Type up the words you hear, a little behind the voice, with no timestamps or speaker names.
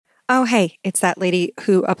Oh, hey, it's that lady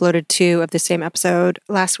who uploaded 2 of the same episode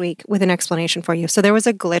last week with an explanation for you. So there was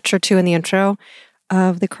a glitch or 2 in the intro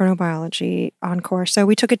of the chronobiology encore. So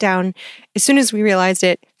we took it down as soon as we realized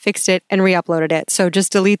it, fixed it, and re-uploaded it. So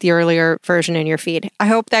just delete the earlier version in your feed. I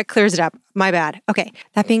hope that clears it up. My bad. Okay,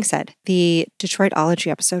 that being said, the Detroitology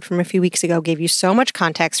episode from a few weeks ago gave you so much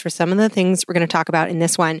context for some of the things we're going to talk about in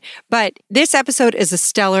this one. But this episode is a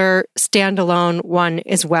stellar standalone one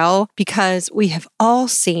as well, because we have all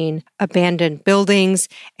seen abandoned buildings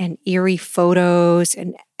and eerie photos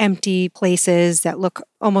and empty places that look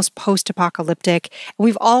almost post-apocalyptic. And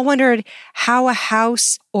we've all wondered how a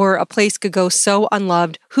house or a place could go so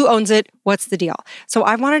unloved. Who owns it? What's the deal? So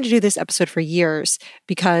I wanted to do this episode for years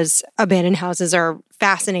because abandoned houses are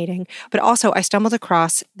fascinating. But also I stumbled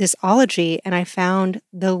across this ology and I found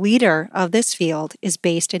the leader of this field is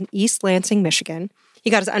based in East Lansing, Michigan. He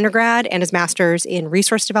got his undergrad and his master's in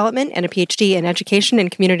resource development and a PhD in education and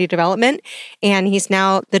community development. And he's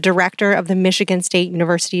now the director of the Michigan State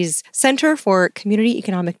University's Center for Community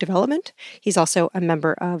Economic Development. He's also a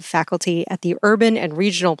member of faculty at the Urban and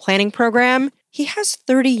Regional Planning Program. He has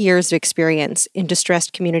 30 years of experience in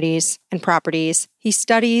distressed communities and properties. He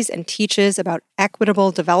studies and teaches about equitable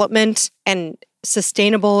development and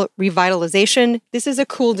sustainable revitalization. This is a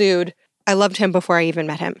cool dude. I loved him before I even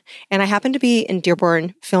met him. And I happened to be in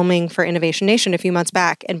Dearborn filming for Innovation Nation a few months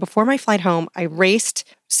back. And before my flight home, I raced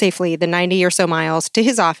safely the 90 or so miles to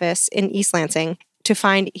his office in East Lansing to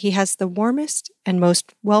find he has the warmest and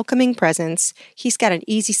most welcoming presence. He's got an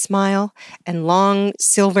easy smile and long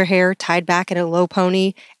silver hair tied back in a low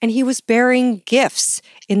pony. And he was bearing gifts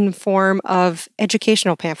in the form of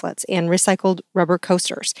educational pamphlets and recycled rubber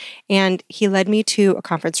coasters. And he led me to a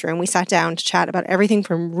conference room. We sat down to chat about everything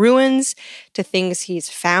from ruins to things he's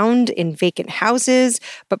found in vacant houses.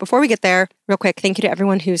 But before we get there, real quick, thank you to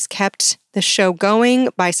everyone who's kept the show going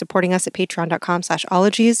by supporting us at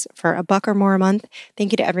patreon.com/ologies for $1 or more a month.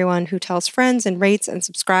 Thank you to everyone who tells friends and rates and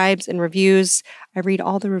subscribes and reviews. I read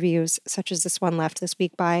all the reviews, such as this one left this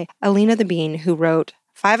week by Alina the Bean, who wrote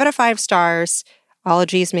 5 out of 5 stars.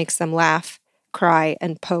 Ologies makes them laugh, cry,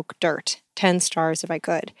 and poke dirt. 10 stars if I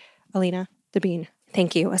could. Alina the Bean,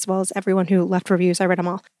 thank you, as well as everyone who left reviews. I read them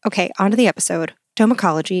all. Okay, on to the episode.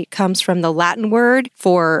 Domicology comes from the Latin word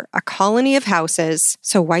for a colony of houses,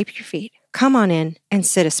 so wipe your feet. Come on in and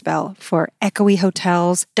sit a spell for echoey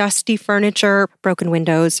hotels, dusty furniture, broken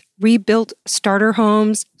windows, rebuilt starter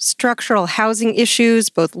homes, structural housing issues,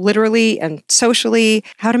 both literally and socially,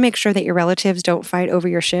 how to make sure that your relatives don't fight over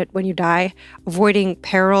your shit when you die, avoiding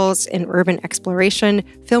perils in urban exploration,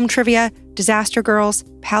 film trivia, disaster girls,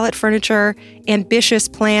 pallet furniture, ambitious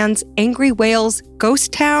plans, angry whales,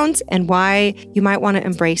 ghost towns, and why you might want to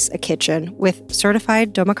embrace a kitchen with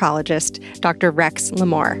certified domicologist, Dr. Rex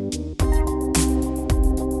LaMore.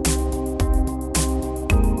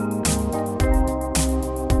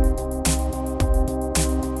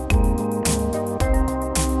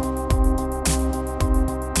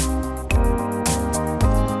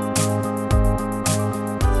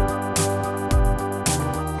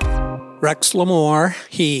 Rex LaMore,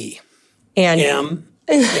 he. And him.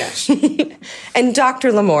 Yes. And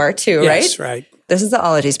Dr. LaMore too, right? Yes, right. This is the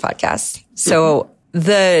Ologies podcast. So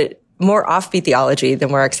the more offbeat the ology, the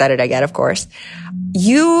more excited I get, of course.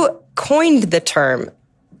 You coined the term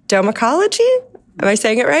domicology. Am I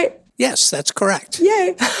saying it right? Yes, that's correct.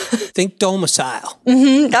 Yay. Think domicile.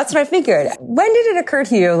 That's what I figured. When did it occur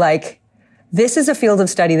to you, like, this is a field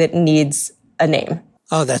of study that needs a name?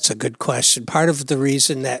 Oh, that's a good question. Part of the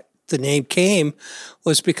reason that the name came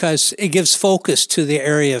was because it gives focus to the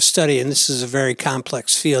area of study. And this is a very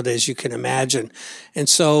complex field, as you can imagine. And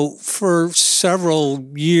so for several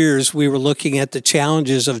years, we were looking at the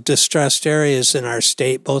challenges of distressed areas in our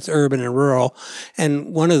state, both urban and rural.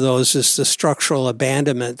 And one of those is the structural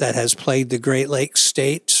abandonment that has plagued the Great Lakes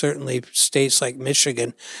state, certainly states like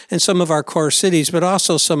Michigan, and some of our core cities, but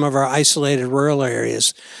also some of our isolated rural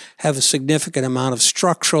areas have a significant amount of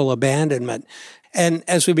structural abandonment. And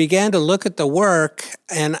as we began to look at the work,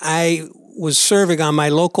 and I was serving on my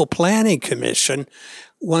local planning commission,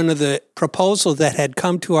 one of the proposals that had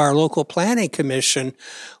come to our local planning commission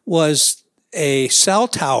was a cell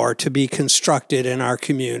tower to be constructed in our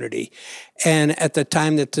community. And at the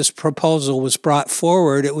time that this proposal was brought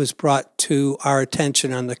forward, it was brought to our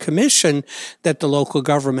attention on the commission that the local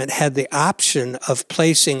government had the option of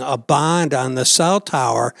placing a bond on the cell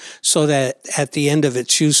tower so that at the end of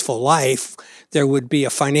its useful life, there would be a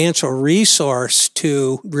financial resource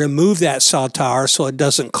to remove that cell tower so it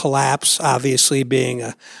doesn't collapse, obviously being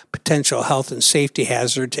a potential health and safety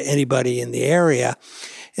hazard to anybody in the area.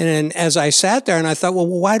 And then as I sat there and I thought, well,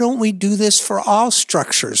 why don't we do this for all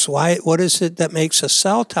structures? What is it that makes a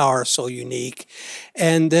cell tower so unique?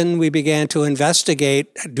 And then we began to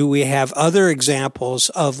investigate, do we have other examples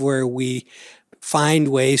of where we find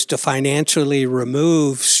ways to financially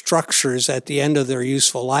remove structures at the end of their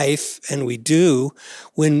useful life, and we do.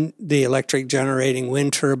 When the electric generating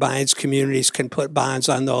wind turbines, communities can put bonds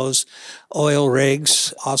on those, oil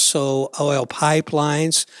rigs, also oil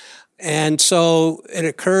pipelines. And so it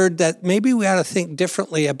occurred that maybe we ought to think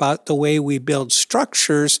differently about the way we build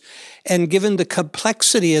structures. And given the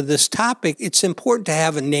complexity of this topic, it's important to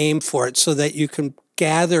have a name for it so that you can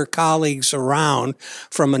gather colleagues around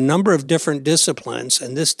from a number of different disciplines,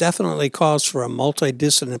 and this definitely calls for a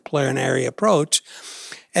multidisciplinary approach.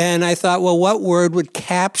 And I thought, well, what word would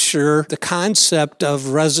capture the concept of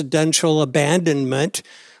residential abandonment?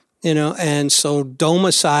 And so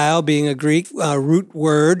domicile being a Greek root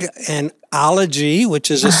word, and ology, which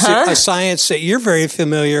is a science that you're very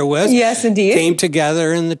familiar with. Yes, indeed. Came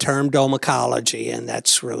together in the term domicology, and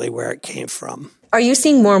that's really where it came from. Are you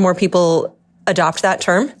seeing more and more people adopt that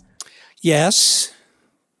term? Yes,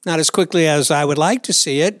 not as quickly as I would like to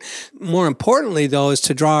see it. More importantly, though, is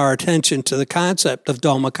to draw our attention to the concept of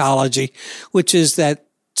domicology, which is that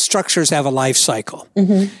structures have a life cycle,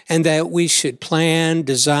 and that we should plan,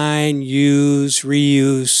 design, use,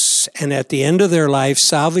 reuse, and at the end of their life,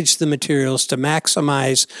 salvage the materials to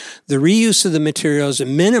maximize the reuse of the materials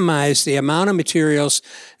and minimize the amount of materials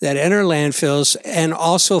that enter landfills, and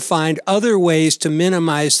also find other ways to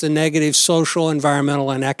minimize the negative social,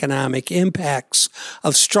 environmental, and economic impacts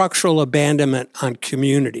of structural abandonment on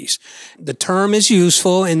communities. The term is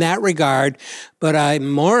useful in that regard, but I'm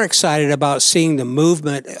more excited about seeing the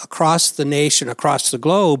movement across the nation, across the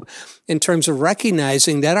globe, in terms of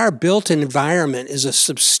recognizing that our built environment is a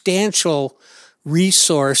substantial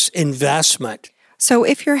resource investment. So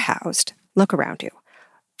if you're housed, look around you.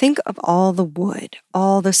 Think of all the wood,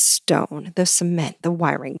 all the stone, the cement, the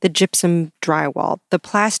wiring, the gypsum drywall, the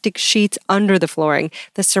plastic sheets under the flooring,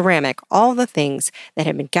 the ceramic, all the things that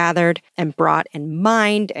have been gathered and brought and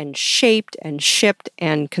mined and shaped and shipped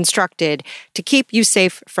and constructed to keep you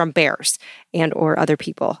safe from bears and or other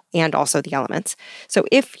people, and also the elements. So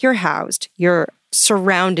if you're housed, you're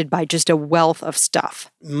surrounded by just a wealth of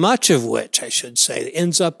stuff. Much of which, I should say,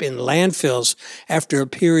 ends up in landfills after a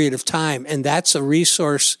period of time. And that's a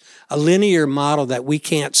resource, a linear model that we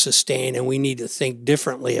can't sustain, and we need to think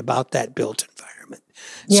differently about that built environment.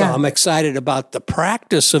 Yeah. So I'm excited about the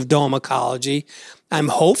practice of domicology. I'm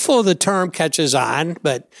hopeful the term catches on,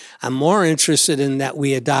 but I'm more interested in that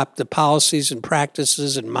we adopt the policies and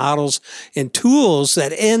practices and models and tools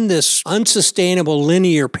that end this unsustainable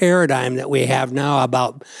linear paradigm that we have now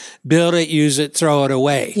about build it, use it, throw it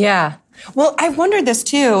away. Yeah. Well, I wondered this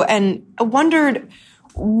too, and I wondered,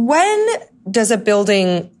 when does a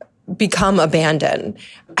building become abandoned?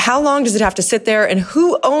 How long does it have to sit there, and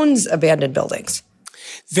who owns abandoned buildings?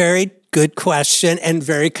 Very good question and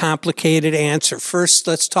very complicated answer. First,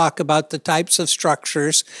 let's talk about the types of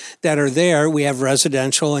structures that are there. We have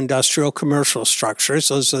residential, industrial, commercial structures.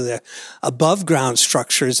 Those are the above ground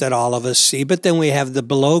structures that all of us see, but then we have the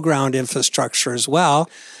below ground infrastructure as well.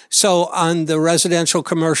 So on the residential,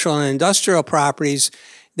 commercial, and industrial properties,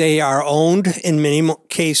 they are owned in many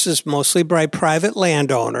cases mostly by private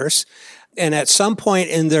landowners. And at some point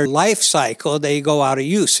in their life cycle, they go out of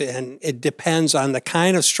use. And it depends on the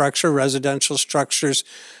kind of structure. Residential structures,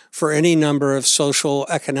 for any number of social,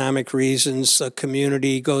 economic reasons, a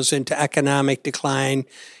community goes into economic decline.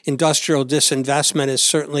 Industrial disinvestment is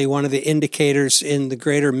certainly one of the indicators in the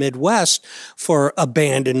greater Midwest for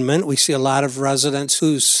abandonment. We see a lot of residents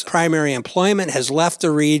whose primary employment has left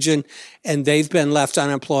the region, and they've been left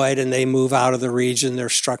unemployed, and they move out of the region. Their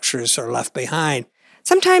structures are left behind.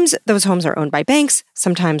 Sometimes those homes are owned by banks.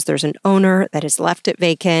 Sometimes there's an owner that has left it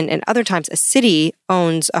vacant. And other times a city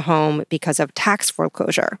owns a home because of tax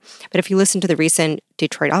foreclosure. But if you listen to the recent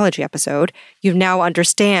Detroitology episode, you now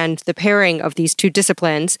understand the pairing of these two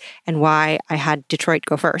disciplines and why I had Detroit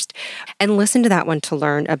go first. And listen to that one to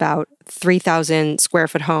learn about 3,000 square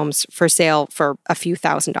foot homes for sale for a few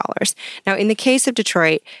 $1,000s. Now, in the case of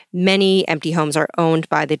Detroit, many empty homes are owned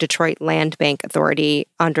by the Detroit Land Bank Authority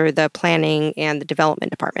under the Planning and the Development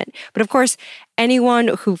Department. But of course, anyone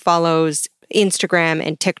who follows Instagram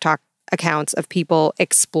and TikTok accounts of people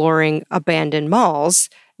exploring abandoned malls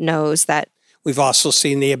knows that we've also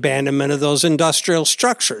seen the abandonment of those industrial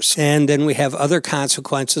structures. And then we have other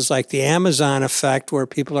consequences like the Amazon effect, where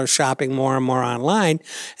people are shopping more and more online.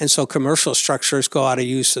 And so commercial structures go out of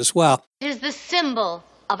use as well. It is the symbol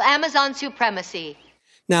of Amazon supremacy.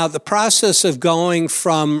 Now, the process of going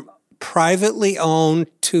from privately owned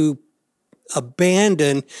to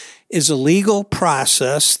abandon is a legal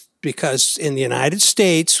process, because in the United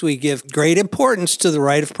States, we give great importance to the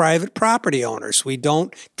right of private property owners. We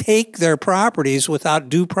don't take their properties without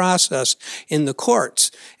due process in the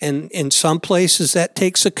courts. And in some places, that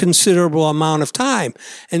takes a considerable amount of time.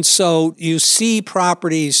 And so you see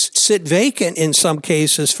properties sit vacant in some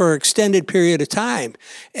cases for an extended period of time.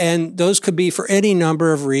 And those could be for any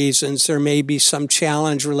number of reasons. There may be some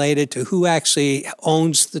challenge related to who actually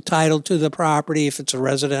owns the title to the property, if it's a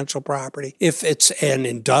residential property. If it's an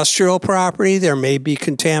industrial property, there may be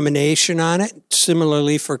contamination on it.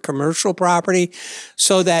 Similarly for commercial property.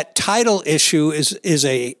 So that title issue is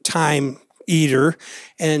a time eater.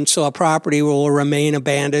 And so a property will remain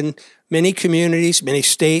abandoned. Many communities, many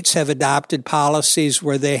states have adopted policies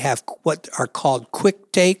where they have what are called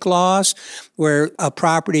quick take laws, where a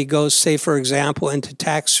property goes, say, for example, into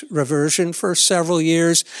tax reversion for several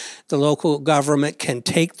years. The local government can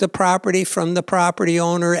take the property from the property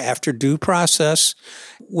owner after due process.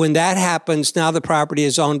 When that happens, now the property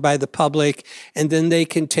is owned by the public, and then they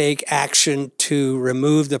can take action to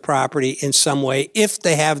remove the property in some way if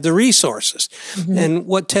they have the resources. Mm-hmm. And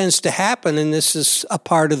what tends to happen, and this is a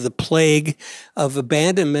part of the plague of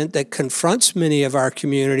abandonment that confronts many of our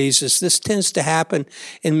communities, is this tends to happen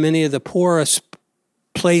in many of the poorest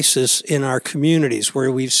places in our communities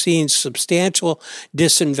where we've seen substantial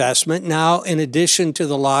disinvestment. Now, in addition to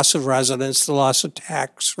the loss of residents, the loss of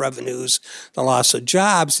tax revenues, the loss of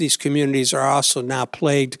jobs, these communities are also now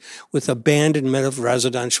plagued with abandonment of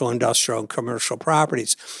residential, industrial, and commercial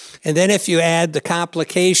properties. And then if you add the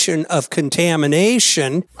complication of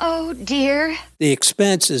contamination, oh dear, the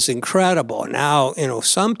expense is incredible. Now,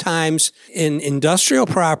 sometimes in industrial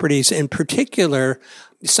properties in particular,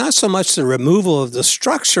 it's not so much the removal of the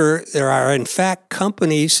structure. There are, in fact,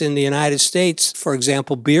 companies in the United States, for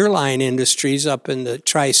example, Beer Line Industries up in the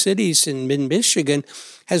Tri-Cities in mid-Michigan,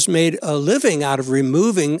 has made a living out of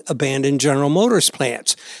removing abandoned General Motors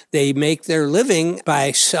plants. They make their living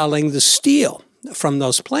by selling the steel from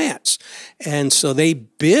those plants. And so they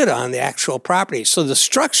bid on the actual property. So the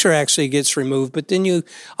structure actually gets removed, but then you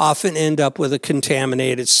often end up with a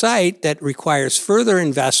contaminated site that requires further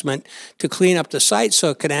investment to clean up the site so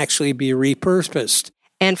it can actually be repurposed.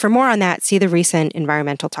 And for more on that, see the recent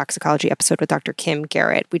environmental toxicology episode with Dr. Kim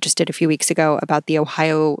Garrett we just did a few weeks ago about the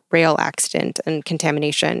Ohio rail accident and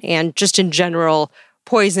contamination, and just in general,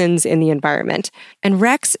 poisons in the environment. And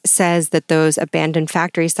Rex says that those abandoned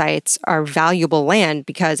factory sites are valuable land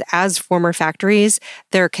because as former factories,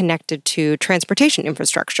 they're connected to transportation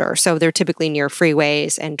infrastructure. So they're typically near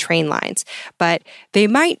freeways and train lines. But they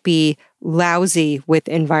might be lousy with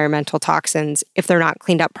environmental toxins if they're not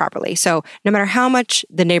cleaned up properly. So no matter how much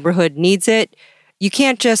the neighborhood needs it, you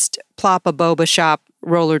can't just plop a boba shop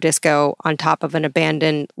roller disco on top of an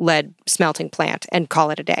abandoned lead smelting plant and call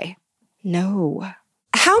it a day. No.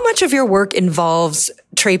 How much of your work involves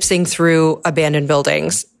traipsing through abandoned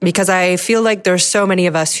buildings? Because I feel like there's so many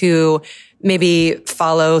of us who maybe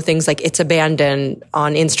follow things like It's Abandoned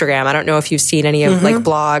on Instagram. I don't know if you've seen any of like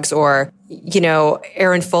blogs or,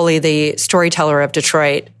 Aaron Foley, the storyteller of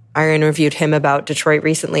Detroit. I interviewed him about Detroit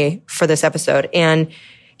recently for this episode, and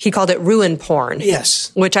he called it ruin porn.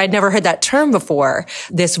 Yes. Which I'd never heard that term before.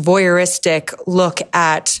 This voyeuristic look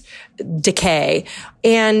at decay.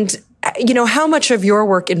 And how much of your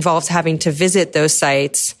work involves having to visit those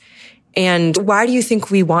sites, and why do you think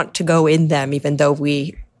we want to go in them even though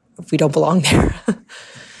we don't belong there?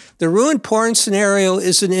 The ruin porn scenario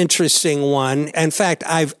is an interesting one. In fact,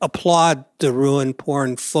 I've applauded the ruin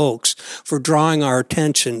porn folks for drawing our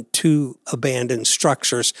attention to abandoned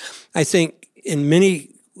structures. I think in many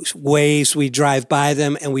ways we drive by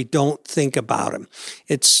them and we don't think about them.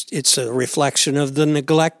 It's a reflection of the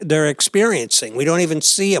neglect they're experiencing. We don't even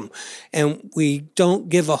see them. And we don't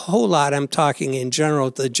give a whole lot, I'm talking in general,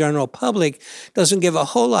 the general public doesn't give a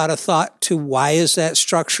whole lot of thought to why is that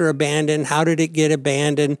structure abandoned? How did it get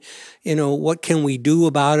abandoned? What can we do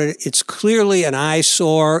about it? It's clearly an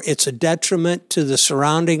eyesore. It's a detriment to the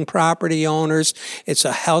surrounding property owners. It's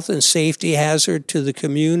a health and safety hazard to the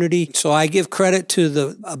community. So I give credit to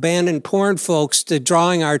the abandoned porn folks to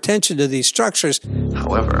drawing our attention to these structures.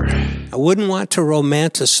 However, I wouldn't want to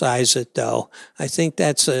romanticize it, though. I think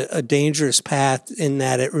that's a dangerous path in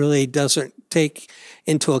that it really doesn't take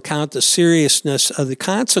into account the seriousness of the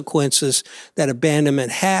consequences that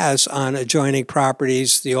abandonment has on adjoining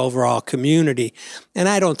properties, the overall community. And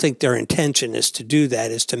I don't think their intention is to do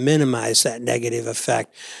that, is to minimize that negative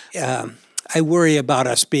effect. I worry about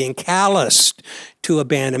us being calloused to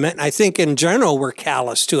abandonment. I think in general we're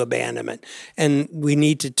callous to abandonment, and we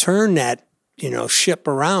need to turn that ship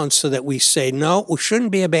around so that we say, no, we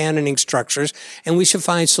shouldn't be abandoning structures and we should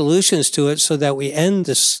find solutions to it so that we end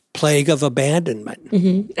this plague of abandonment.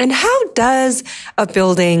 Mm-hmm. And how does a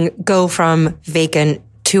building go from vacant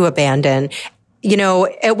to abandoned?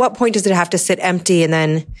 At what point does it have to sit empty? And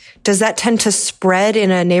then does that tend to spread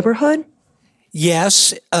in a neighborhood?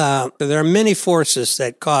 Yes. There are many forces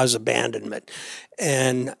that cause abandonment.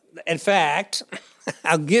 And in fact,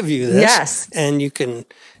 I'll give you this. Yes. And you can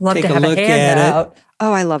Love take to a have look a at handout. it.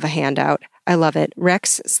 Oh, I love a handout. I love it.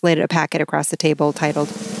 Rex slid a packet across the table titled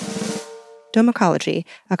Domicology,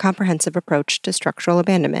 a comprehensive approach to structural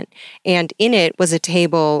abandonment. And in it was a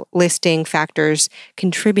table listing factors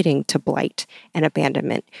contributing to blight and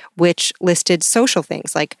abandonment, which listed social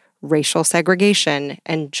things like racial segregation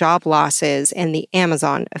and job losses and the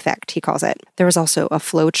Amazon effect, he calls it. There was also a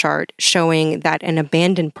flow chart showing that an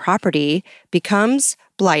abandoned property becomes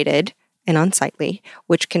blighted and unsightly,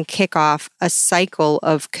 which can kick off a cycle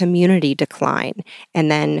of community decline.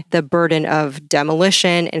 And then the burden of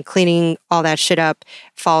demolition and cleaning all that shit up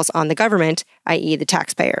falls on the government, i.e. the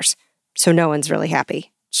taxpayers. So no one's really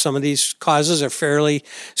happy. Some of these causes are fairly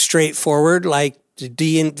straightforward, like the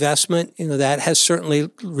de-investment, that has certainly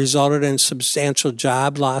resulted in substantial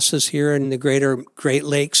job losses here in the greater Great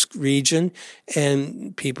Lakes region,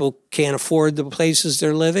 and people can't afford the places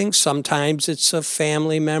they're living. Sometimes it's a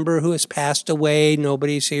family member who has passed away.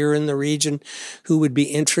 Nobody's here in the region who would be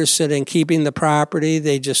interested in keeping the property.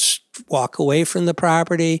 They just walk away from the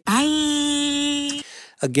property.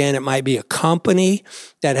 Again, it might be a company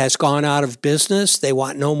that has gone out of business. They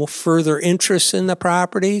want no more further interest in the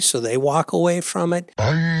property, so they walk away from it.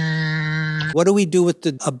 What do we do with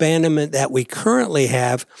the abandonment that we currently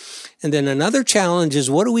have? And then another challenge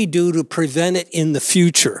is, what do we do to prevent it in the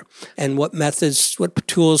future? And what methods, what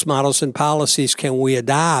tools, models, and policies can we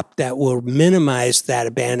adopt that will minimize that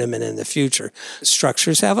abandonment in the future?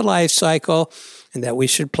 Structures have a life cycle, and that we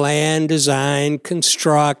should plan, design,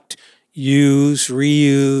 construct, use,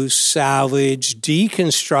 reuse, salvage,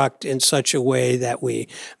 deconstruct in such a way that we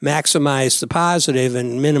maximize the positive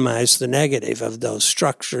and minimize the negative of those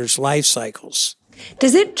structures' life cycles.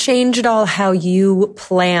 Does it change at all how you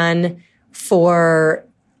plan for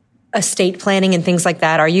estate planning and things like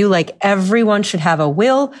that? Are you like, everyone should have a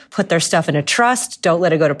will, put their stuff in a trust, don't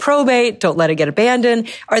let it go to probate, don't let it get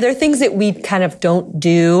abandoned? Are there things that we kind of don't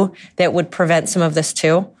do that would prevent some of this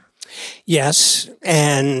too? Yes,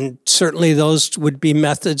 and certainly those would be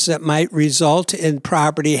methods that might result in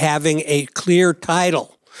property having a clear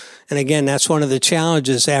title. And again, that's one of the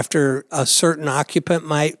challenges. After a certain occupant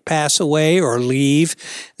might pass away or leave,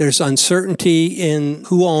 there's uncertainty in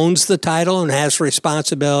who owns the title and has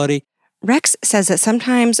responsibility. Rex says that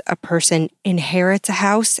sometimes a person inherits a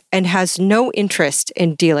house and has no interest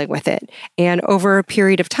in dealing with it. And over a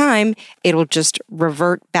period of time, it'll just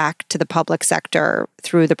revert back to the public sector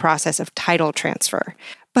through the process of title transfer.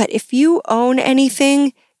 But if you own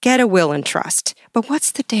anything, get a will and trust. But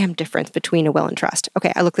what's the damn difference between a will and trust?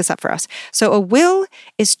 Okay, I looked this up for us. So a will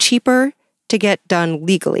is cheaper to get done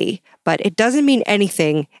legally, but it doesn't mean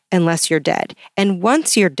anything unless you're dead. And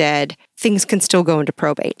once you're dead, things can still go into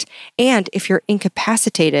probate. And if you're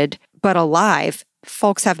incapacitated but alive,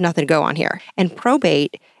 folks have nothing to go on here. And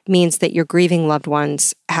probate means that your grieving loved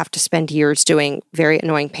ones have to spend years doing very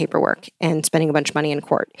annoying paperwork and spending a bunch of money in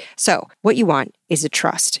court. So what you want is a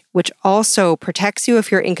trust, which also protects you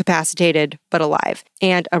if you're incapacitated but alive.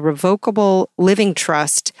 And a revocable living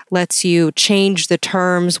trust lets you change the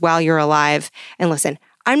terms while you're alive. And listen,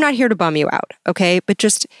 I'm not here to bum you out, okay? But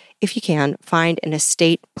just, if you can, find an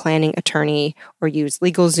estate planning attorney or use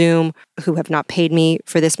LegalZoom, who have not paid me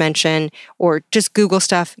for this mention, or just Google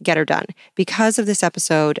stuff, get her done. Because of this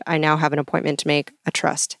episode, I now have an appointment to make a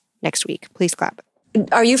trust next week. Please clap.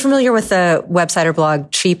 Are you familiar with the website or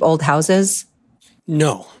blog Cheap Old Houses?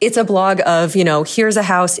 No. It's a blog of, here's a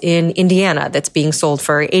house in Indiana that's being sold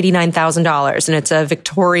for $89,000. And it's a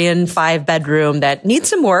Victorian 5-bedroom that needs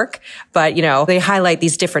some work. But, they highlight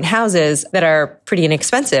these different houses that are pretty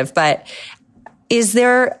inexpensive. But is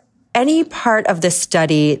there any part of the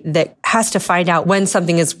study that has to find out when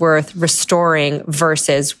something is worth restoring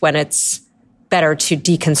versus when it's better to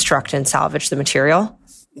deconstruct and salvage the material?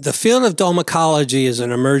 The field of domicology is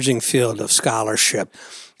an emerging field of scholarship.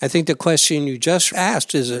 I think the question you just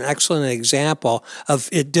asked is an excellent example of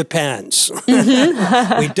it depends.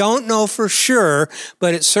 Mm-hmm. We don't know for sure,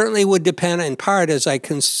 but it certainly would depend in part, as I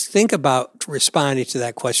can think about responding to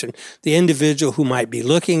that question, the individual who might be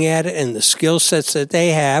looking at it and the skill sets that they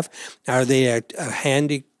have. Are they a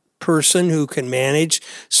handy person who can manage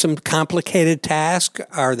some complicated task?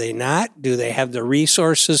 Are they not? Do they have the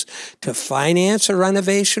resources to finance a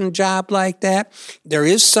renovation job like that? There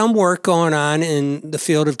is some work going on in the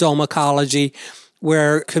field of domicology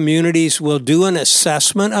where communities will do an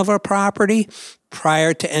assessment of a property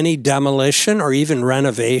prior to any demolition or even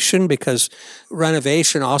renovation, because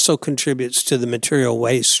renovation also contributes to the material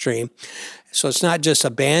waste stream. So it's not just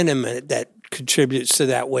abandonment that contributes to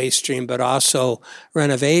that waste stream, but also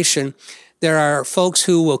renovation. There are folks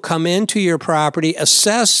who will come into your property,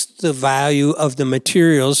 assess the value of the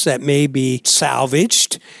materials that may be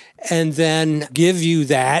salvaged, and then give you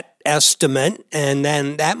that estimate, and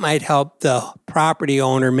then that might help the property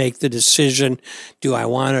owner make the decision, do I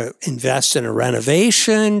want to invest in a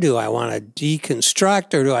renovation? Do I want to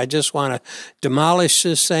deconstruct? Or do I just want to demolish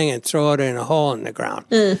this thing and throw it in a hole in the ground?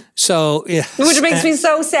 So, yeah. Which makes me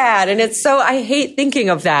so sad. And I hate thinking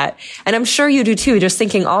of that. And I'm sure you do too, just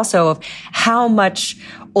thinking also of how much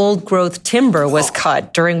old growth timber was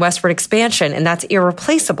cut during westward expansion, and that's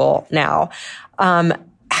irreplaceable now.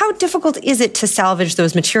 How difficult is it to salvage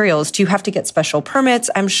those materials? Do you have to get special permits?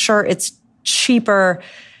 I'm sure it's cheaper.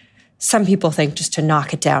 Some people think just to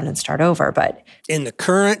knock it down and start over, but in the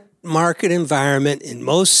current market environment, in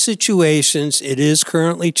most situations, it is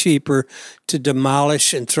currently cheaper to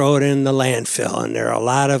demolish and throw it in the landfill. And there are a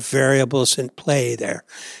lot of variables in play there,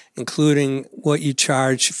 including what you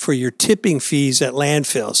charge for your tipping fees at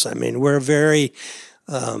landfills. I mean, we're very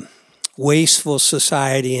wasteful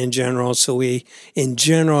society in general, so we in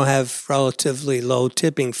general have relatively low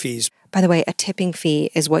tipping fees. By the way, a tipping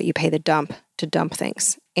fee is what you pay the dump to dump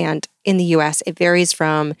things. And in the US, it varies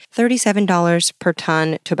from $37 per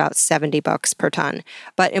ton to about $70 per ton.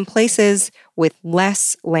 But in places with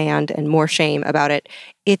less land and more shame about it,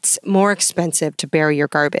 it's more expensive to bury your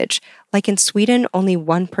garbage. Like in Sweden, only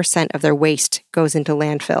 1% of their waste goes into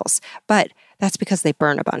landfills. But that's because they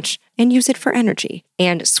burn a bunch and use it for energy.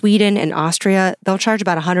 And Sweden and Austria, they'll charge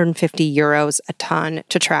about 150 euros a ton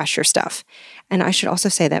to trash your stuff. And I should also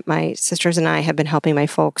say that my sisters and I have been helping my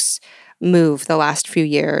folks move the last few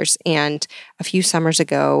years. And a few summers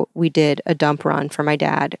ago, we did a dump run for my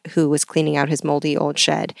dad, who was cleaning out his moldy old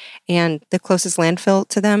shed. And the closest landfill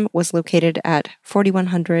to them was located at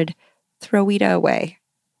 4100 Throwita Way.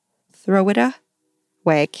 Throwita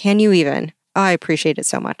Way. Can you even? I appreciate it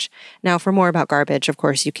so much. Now, for more about garbage, of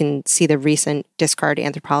course, you can see the recent Discard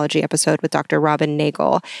Anthropology episode with Dr. Robin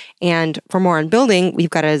Nagel. And for more on building, we've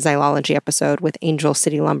got a xylology episode with Angel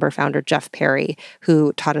City Lumber founder Jeff Perry,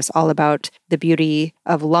 who taught us all about the beauty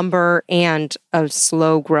of lumber and of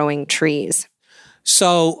slow-growing trees.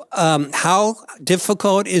 So how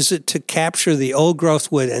difficult is it to capture the old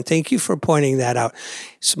growth wood? And thank you for pointing that out.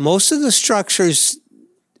 So most of the structures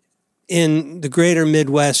in the greater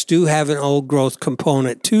Midwest do have an old growth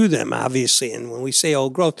component to them, obviously. And when we say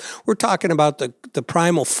old growth, we're talking about the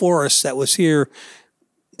primal forest that was here,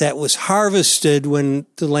 that was harvested when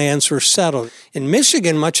the lands were settled. In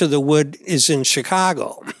Michigan, much of the wood is in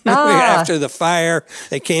Chicago. After the fire,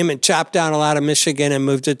 they came and chopped down a lot of Michigan and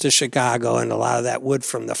moved it to Chicago. And a lot of that wood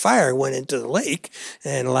from the fire went into the lake.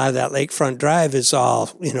 And a lot of that lakefront drive is all,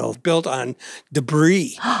 built on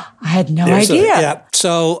debris. I had no idea.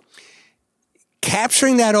 So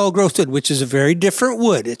capturing that old growth wood, which is a very different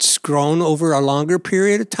wood. It's grown over a longer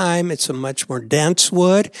period of time. It's a much more dense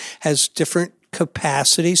wood, has different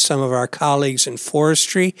capacities. Some of our colleagues in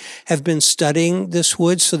forestry have been studying this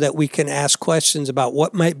wood so that we can ask questions about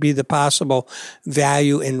what might be the possible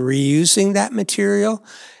value in reusing that material.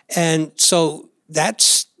 And so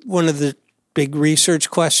that's one of the big research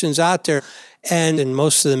questions out there. And in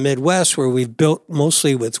most of the Midwest, where we've built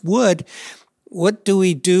mostly with wood, what do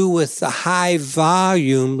we do with the high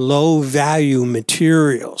volume, low value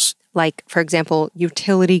materials? Like, for example,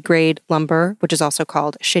 utility grade lumber, which is also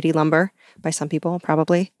called shitty lumber by some people,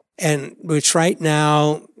 probably. And which right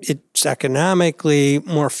now, it's economically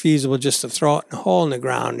more feasible just to throw it in a hole in the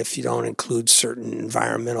ground if you don't include certain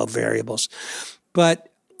environmental variables.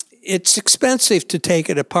 But it's expensive to take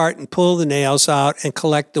it apart and pull the nails out and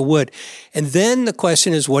collect the wood. And then the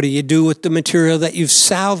question is, what do you do with the material that you've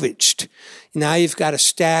salvaged? Now you've got a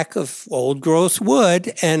stack of old growth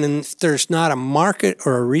wood, and if there's not a market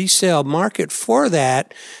or a resale market for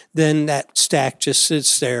that, then that stack just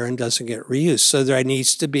sits there and doesn't get reused. So there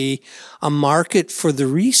needs to be a market for the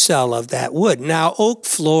resale of that wood. Now, oak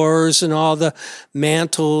floors and all the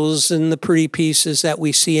mantles and the pretty pieces that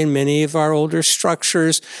we see in many of our older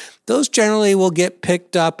structures, those generally will get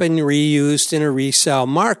picked up and reused in a resale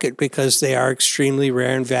market because they are extremely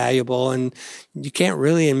rare and valuable, and you can't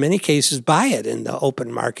really, in many cases, buy it in the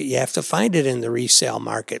open market. You have to find it in the resale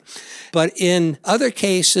market. But in other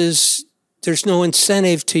cases, there's no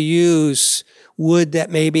incentive to use wood that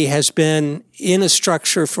maybe has been in a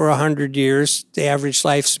structure for 100 years. The average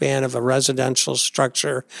lifespan of a residential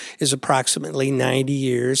structure is approximately 90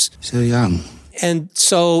 years. So young. And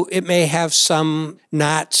so it may have some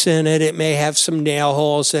knots in it. It may have some nail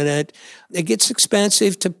holes in it. It gets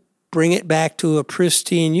expensive to bring it back to a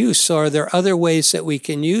pristine use. So are there other ways that we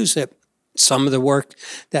can use it? Some of the work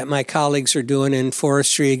that my colleagues are doing in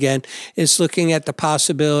forestry, again, is looking at the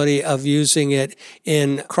possibility of using it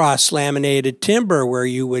in cross-laminated timber, where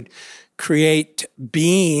you would create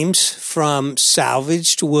beams from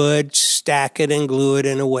salvaged wood, stack it and glue it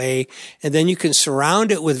in a way, and then you can surround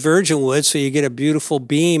it with virgin wood so you get a beautiful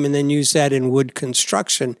beam, and then use that in wood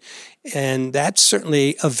construction. And that's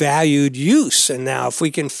certainly a valued use. And now if we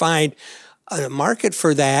can find a market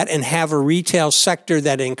for that and have a retail sector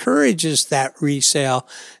that encourages that resale,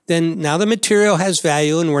 then now the material has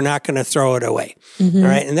value and we're not going to throw it away. Mm-hmm. All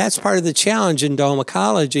right. And that's part of the challenge in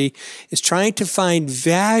domicology, is trying to find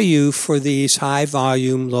value for these high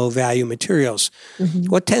volume, low value materials. Mm-hmm.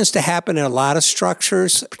 What tends to happen in a lot of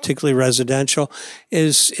structures, particularly residential,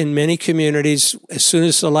 is in many communities, as soon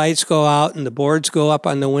as the lights go out and the boards go up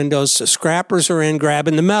on the windows, the scrappers are in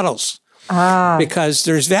grabbing the metals. Because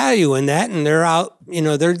there's value in that, and they're out,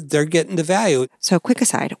 they're getting the value. So quick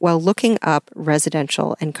aside, while looking up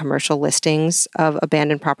residential and commercial listings of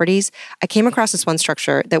abandoned properties, I came across this one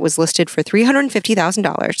structure that was listed for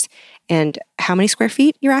 $350,000. And how many square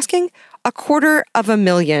feet, you're asking?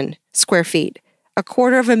 250,000 square feet.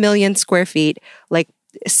 250,000 square feet, like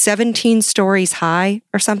 17 stories high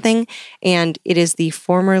or something. And it is the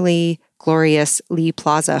formerly glorious Lee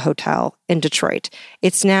Plaza Hotel in Detroit.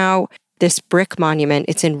 It's now this brick monument.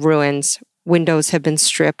 It's in ruins. Windows have been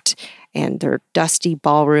stripped, and there are dusty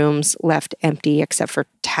ballrooms left empty except for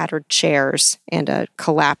tattered chairs and a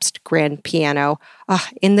collapsed grand piano.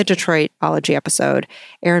 In the Detroitology episode,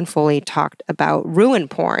 Aaron Foley talked about ruin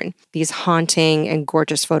porn, these haunting and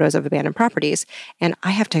gorgeous photos of abandoned properties. And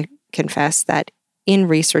I have to confess that in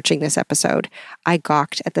researching this episode, I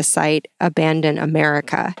gawked at the site Abandon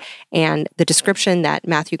America, and the description that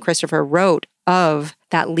Matthew Christopher wrote of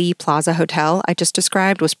that Lee Plaza Hotel I just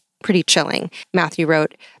described was pretty chilling. Matthew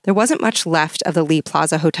wrote, "There wasn't much left of the Lee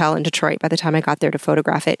Plaza Hotel in Detroit by the time I got there to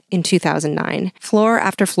photograph it in 2009. Floor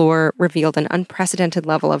after floor revealed an unprecedented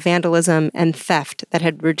level of vandalism and theft that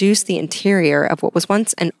had reduced the interior of what was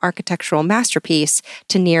once an architectural masterpiece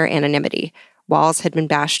to near anonymity. Walls had been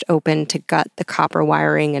bashed open to gut the copper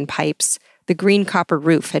wiring and pipes. The green copper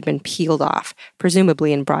roof had been peeled off,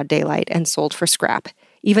 presumably in broad daylight, and sold for scrap.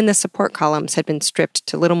 Even the support columns had been stripped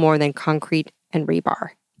to little more than concrete and rebar,"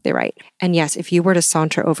 they write. And yes, if you were to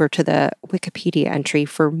saunter over to the Wikipedia entry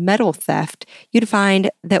for metal theft, you'd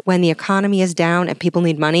find that when the economy is down and people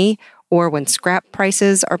need money, or when scrap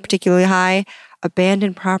prices are particularly high,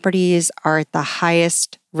 abandoned properties are at the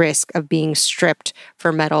highest risk of being stripped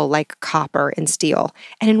for metal like copper and steel.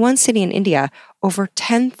 And in one city in India, over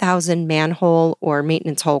 10,000 manhole or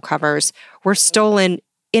maintenance hole covers were stolen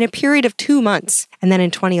in a period of 2 months. And then in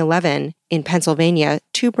 2011, in Pennsylvania,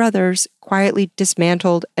 2 brothers quietly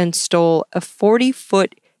dismantled and stole a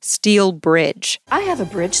 40-foot steel bridge. I have a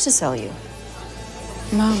bridge to sell you.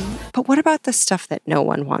 Mom. But what about the stuff that no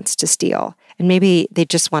one wants to steal? And maybe they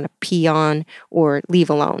just want to pee on or leave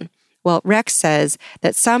alone. Well, Rex says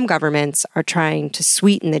that some governments are trying to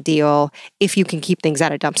sweeten the deal if you can keep things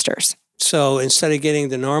out of dumpsters. So instead of getting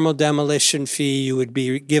the normal demolition fee, you would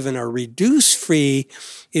be given a reduced fee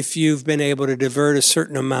if you've been able to divert a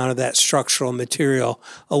certain amount of that structural material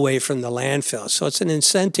away from the landfill. So it's an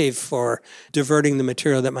incentive for diverting the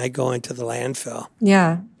material that might go into the landfill.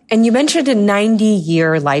 Yeah. And you mentioned a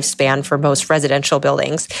 90-year lifespan for most residential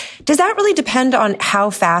buildings. Does that really depend on how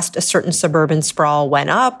fast a certain suburban sprawl went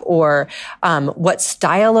up, or what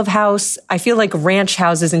style of house? I feel like ranch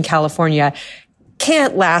houses in California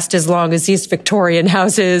can't last as long as these Victorian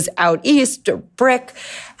houses out east, or brick.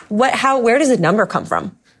 Where does the number come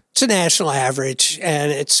from? It's a national average,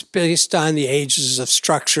 and it's based on the ages of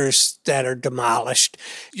structures that are demolished.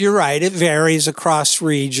 You're right, it varies across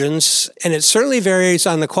regions, and it certainly varies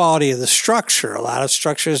on the quality of the structure. A lot of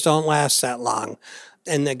structures don't last that long.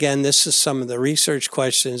 And again, this is some of the research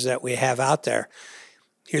questions that we have out there.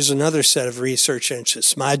 Here's another set of research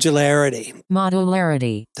interests: modularity.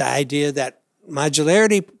 Modularity. The idea that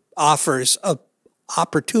modularity offers a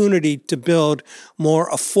opportunity to build more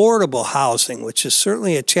affordable housing, which is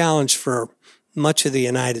certainly a challenge for much of the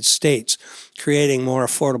United States, creating more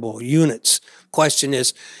affordable units. Question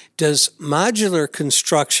is, does modular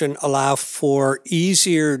construction allow for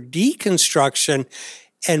easier deconstruction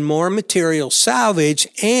and more material salvage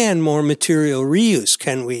and more material reuse?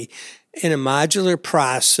 Can we, in a modular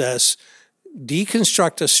process,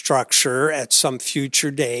 deconstruct a structure at some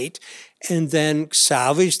future date and then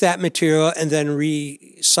salvage that material and then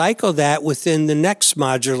recycle that within the next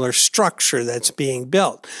modular structure that's being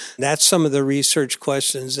built? That's some of the research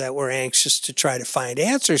questions that we're anxious to try to find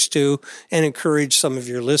answers to, and encourage some of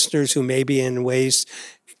your listeners who may be in ways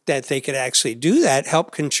that they could actually do that,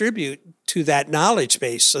 help contribute to that knowledge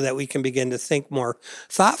base so that we can begin to think more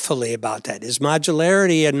thoughtfully about that. Is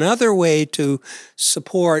modularity another way to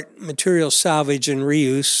support material salvage and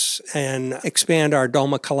reuse and expand our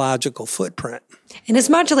domicological footprint? And is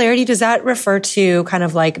modularity, does that refer to kind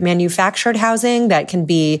of like manufactured housing that can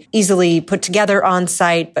be easily put together on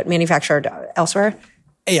site but manufactured elsewhere?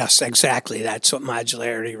 Yes, exactly. That's what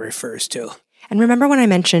modularity refers to. And remember when I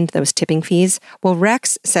mentioned those tipping fees? Well,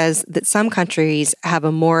 Rex says that some countries have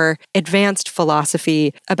a more advanced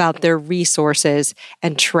philosophy about their resources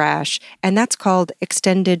and trash, and that's called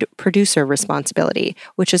extended producer responsibility,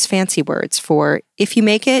 which is fancy words for if you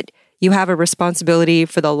make it, you have a responsibility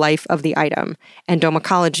for the life of the item. And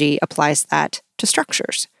Domicology applies that to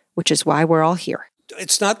structures, which is why we're all here.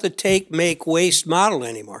 It's not the take, make, waste model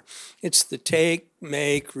anymore. It's the take,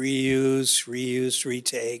 make, reuse,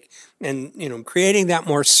 retake, and creating that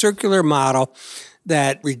more circular model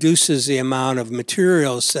that reduces the amount of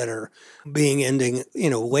materials that are being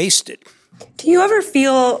wasted. Do you ever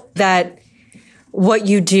feel that what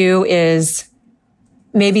you do is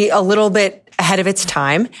maybe a little bit ahead of its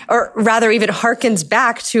time, or rather even harkens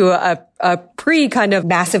back to a pre kind of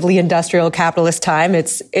massively industrial capitalist time?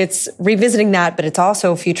 It's revisiting that, but it's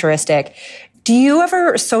also futuristic. Do you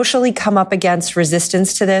ever socially come up against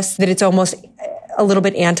resistance to this, that it's almost a little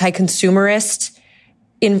bit anti-consumerist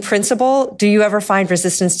in principle? Do you ever find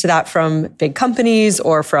resistance to that from big companies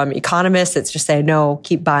or from economists that just say, no,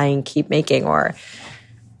 keep buying, keep making, or...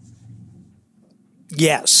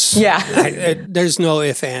 Yes. Yeah. There's no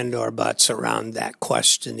if, and, or buts around that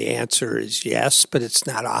question. The answer is yes, but it's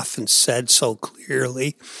not often said so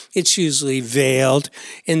clearly. It's usually veiled,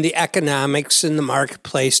 and the economics in the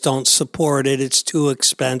marketplace don't support it. It's too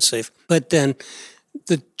expensive. But then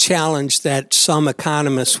the challenge that some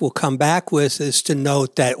economists will come back with is to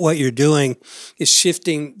note that what you're doing is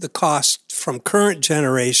shifting the cost from current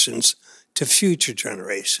generations to future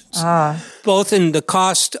generations, both in the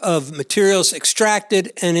cost of materials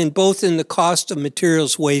extracted and in the cost of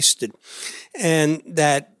materials wasted. And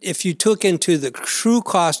that if you took into the true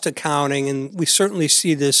cost accounting, and we certainly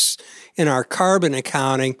see this in our carbon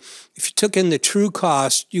accounting, if you took in the true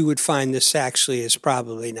cost, you would find this actually is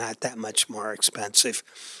probably not that much more expensive.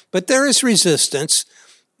 But there is resistance.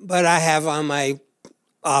 But I have on my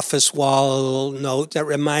office wall a little note that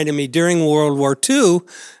reminded me during World War II,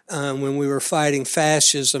 when we were fighting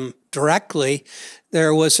fascism directly,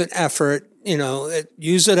 there was an effort,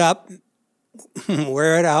 use it up,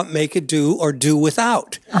 wear it out, make it do, or do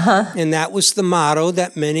without. And that was the motto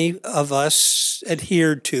that many of us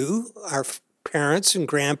adhered to, our parents and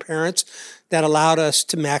grandparents, that allowed us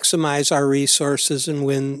to maximize our resources and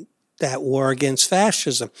win that war against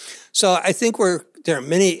fascism. So I think there are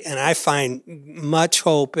many, and I find much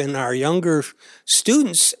hope in our younger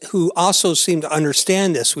students who also seem to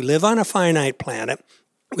understand this. We live on a finite planet.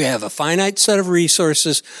 We have a finite set of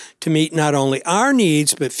resources to meet not only our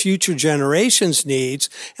needs, but future generations' needs.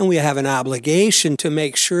 And we have an obligation to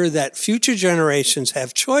make sure that future generations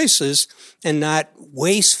have choices and not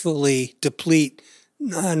wastefully deplete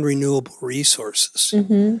non-renewable resources.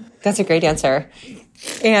 Mm-hmm. That's a great answer.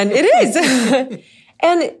 And it is.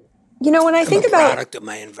 And when I think about product of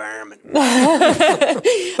my environment.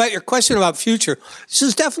 But your question about future, this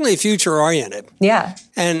is definitely future oriented. Yeah.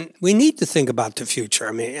 And we need to think about the future.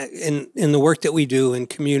 I mean, in the work that we do in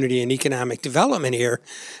community and economic development here,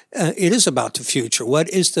 it is about the future. What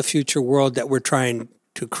is the future world that we're trying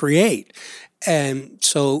to create? And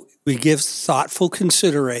so we give thoughtful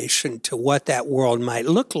consideration to what that world might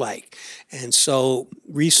look like. And so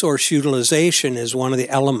resource utilization is one of the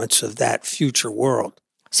elements of that future world.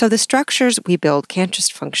 So the structures we build can't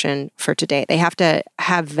just function for today. They have to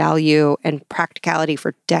have value and practicality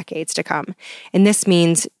for decades to come. And this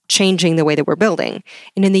means changing the way that we're building.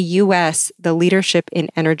 And in the U.S., the Leadership in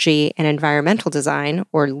Energy and Environmental Design,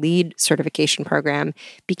 or LEED certification program,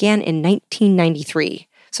 began in 1993.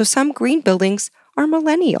 So some green buildings are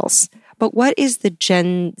millennials. But what is the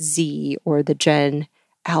Gen Z or the Gen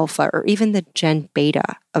Alpha or even the Gen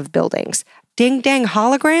Beta of buildings? Ding dang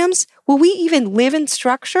holograms? Will we even live in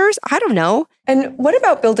structures? I don't know. And what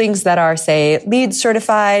about buildings that are, say, LEED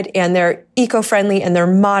certified and they're eco-friendly and they're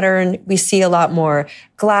modern? We see a lot more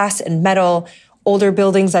glass and metal. Older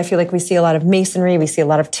buildings, I feel like we see a lot of masonry, we see a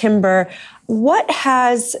lot of timber. What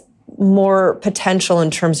has more potential in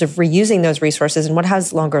terms of reusing those resources, and what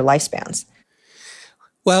has longer lifespans?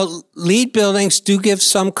 Well, LEED buildings do give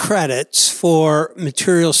some credits for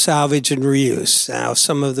material salvage and reuse. Now,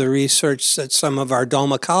 some of the research that some of our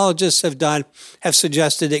domicologists have done have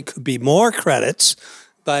suggested it could be more credits,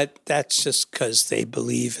 but that's just because they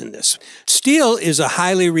believe in this. Steel is a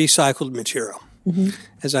highly recycled material. Mm-hmm.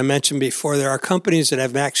 As I mentioned before, there are companies that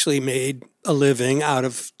have actually made a living out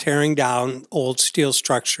of tearing down old steel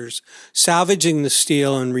structures, salvaging the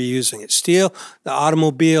steel and reusing it. Steel, the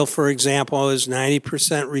automobile, for example, is 90%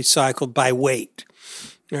 recycled by weight.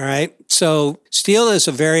 All right. So steel is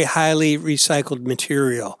a very highly recycled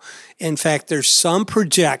material. In fact, there's some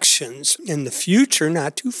projections in the future,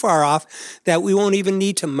 not too far off, that we won't even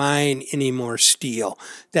need to mine any more steel.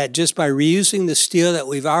 That just by reusing the steel that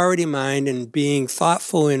we've already mined and being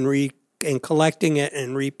thoughtful in collecting it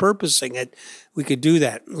and repurposing it, we could do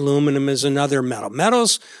that. Aluminum is another metal.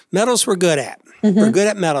 Metals we're good at. Mm-hmm. We're good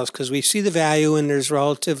at metals because we see the value and there's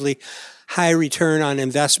relatively high return on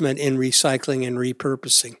investment in recycling and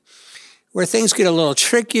repurposing. Where things get a little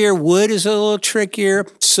trickier, wood is a little trickier.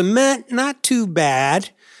 Cement, not too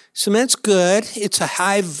bad. Cement's good. It's a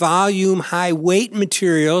high volume, high weight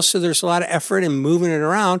material, so there's a lot of effort in moving it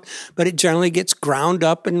around, but it generally gets ground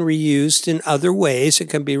up and reused in other ways. It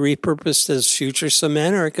can be repurposed as future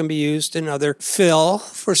cement, or it can be used in other fill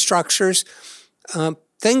for structures.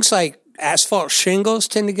 Things like asphalt shingles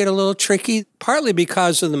tend to get a little tricky, partly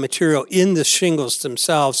because of the material in the shingles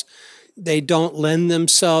themselves. They don't lend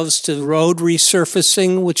themselves to road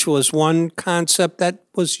resurfacing, which was one concept that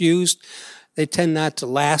was used. They tend not to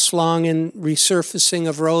last long in resurfacing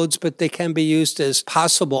of roads, but they can be used as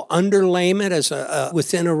possible underlayment as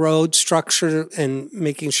within a road structure and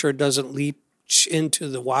making sure it doesn't leach into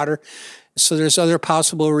the water. So there's other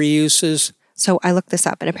possible reuses. So I looked this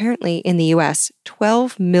up, and apparently in the U.S.,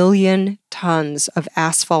 12 million tons of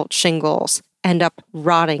asphalt shingles end up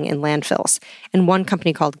rotting in landfills. And one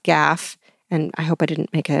company called GAF, and I hope I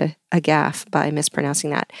didn't make a gaffe by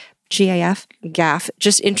mispronouncing that, GAF,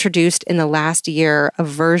 just introduced in the last year a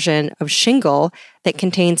version of shingle that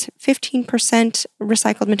contains 15%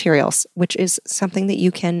 recycled materials, which is something that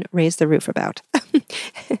you can raise the roof about.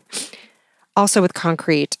 Also with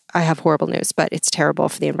concrete, I have horrible news, but it's terrible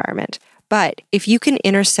for the environment. But if you can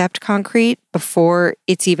intercept concrete before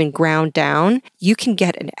it's even ground down, you can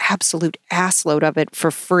get an absolute assload of it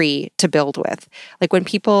for free to build with. Like when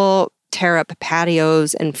people tear up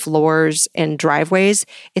patios and floors and driveways,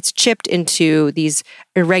 it's chipped into these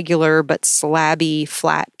irregular but slabby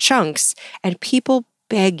flat chunks, and people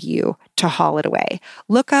beg you to haul it away.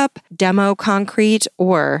 Look up demo concrete,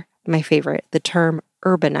 or my favorite, the term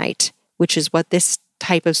urbanite, which is what this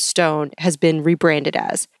type of stone has been rebranded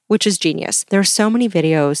as, which is genius. There are so many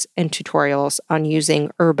videos and tutorials on using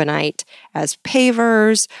urbanite as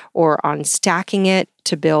pavers or on stacking it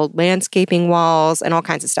to build landscaping walls and all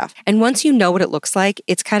kinds of stuff. And once you know what it looks like,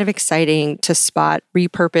 it's kind of exciting to spot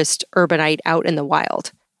repurposed urbanite out in the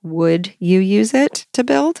wild. Would you use it to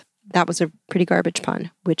build? That was a pretty garbage pun,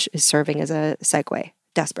 which is serving as a segue.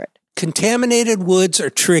 Desperate. Contaminated woods are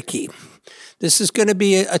tricky. This is going to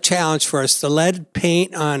be a challenge for us. The lead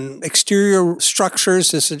paint on exterior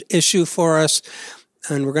structures is an issue for us,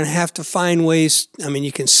 and we're going to have to find ways. I mean,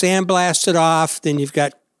 you can sandblast it off, then you've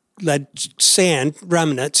got lead sand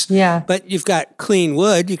remnants. Yeah. But you've got clean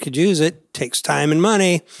wood. You could use it. It takes time and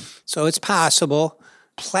money, so it's possible.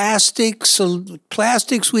 Plastics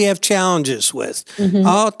we have challenges with,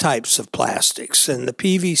 all types of plastics. And the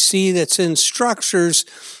PVC that's in structures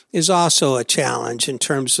is also a challenge in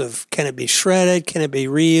terms of, can it be shredded? Can it be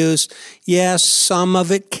reused? Yes, some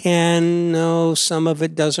of it can. No, some of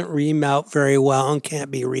it doesn't remelt very well and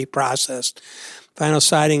can't be reprocessed. Vinyl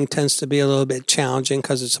siding tends to be a little bit challenging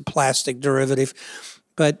because it's a plastic derivative.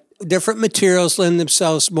 But different materials lend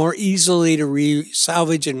themselves more easily to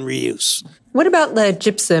salvage and reuse. What about the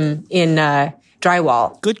gypsum in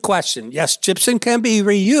drywall? Good question. Yes, gypsum can be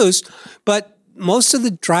reused, but most of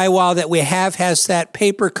the drywall that we have has that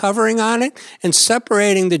paper covering on it, and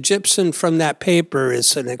separating the gypsum from that paper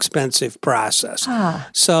is an expensive process.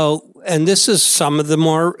 So, and this is some of the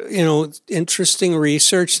more, interesting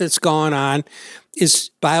research that's going on,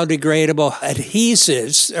 is biodegradable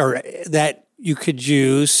adhesives or that you could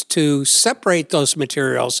use to separate those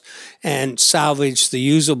materials and salvage the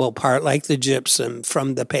usable part, like the gypsum,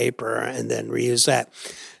 from the paper and then reuse that.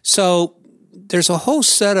 So there's a whole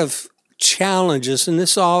set of challenges, and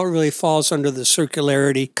this all really falls under the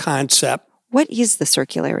circularity concept. What is the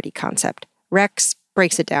circularity concept? Rex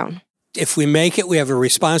breaks it down. If we make it, we have a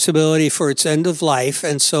responsibility for its end of life,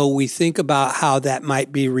 and so we think about how that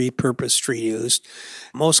might be repurposed, reused.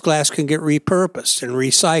 Most glass can get repurposed and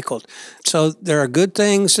recycled. So there are good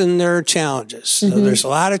things and there are challenges. So there's a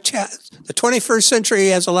lot of the 21st century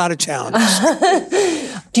has a lot of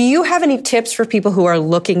challenges. Do you have any tips for people who are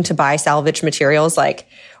looking to buy salvage materials, like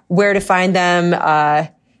where to find them?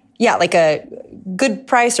 Like a good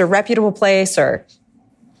price or reputable place, or...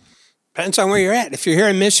 Depends on where you're at. If you're here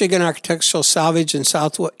in Michigan, Architectural Salvage in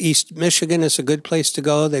Southeast Michigan is a good place to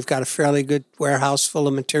go. They've got a fairly good warehouse full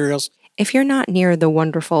of materials. If you're not near the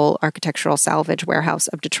wonderful Architectural Salvage warehouse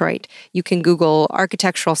of Detroit, you can Google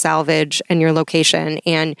Architectural Salvage and your location,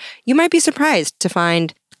 and you might be surprised to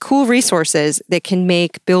find cool resources that can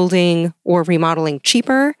make building or remodeling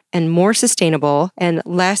cheaper and more sustainable and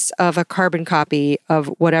less of a carbon copy of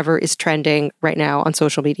whatever is trending right now on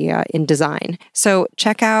social media in design. So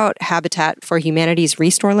check out Habitat for Humanity's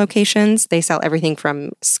Restore locations. They sell everything from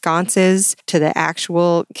sconces to the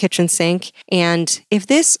actual kitchen sink. And if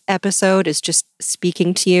this episode is just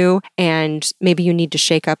speaking to you and maybe you need to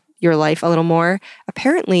shake up your life a little more,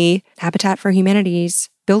 apparently Habitat for Humanity's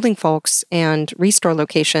building folks and Restore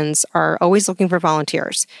locations are always looking for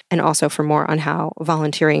volunteers. And also for more on how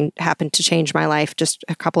volunteering happened to change my life just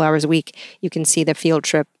a couple hours a week, you can see the Field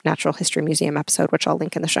Trip Natural History Museum episode, which I'll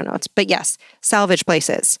link in the show notes. But yes, salvage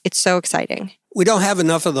places. It's so exciting. We don't have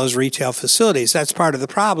enough of those retail facilities. That's part of the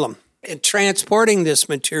problem. And transporting this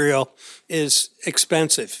material is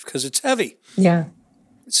expensive because it's heavy. Yeah.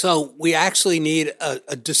 So we actually need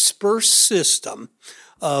a dispersed system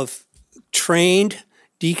of trained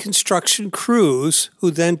deconstruction crews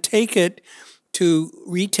who then take it to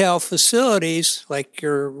retail facilities like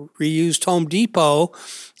your reused Home Depot,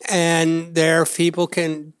 and there people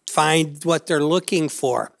can find what they're looking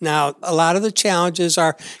for. Now, a lot of the challenges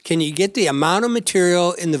are, can you get the amount of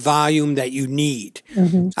material in the volume that you need?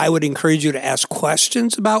 I would encourage you to ask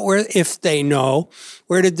questions about where, if they know,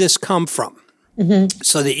 where did this come from?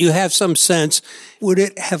 So that you have some sense, would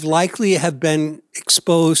it have likely have been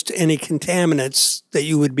exposed to any contaminants that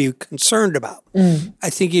you would be concerned about? I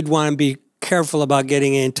think you'd want to be careful about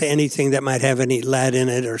getting into anything that might have any lead in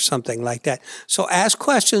it or something like that. So ask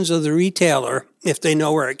questions of the retailer if they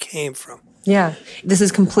know where it came from. Yeah, this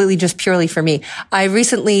is completely just purely for me. I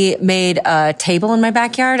recently made a table in my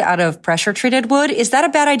backyard out of pressure-treated wood. Is that a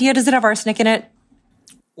bad idea? Does it have arsenic in it?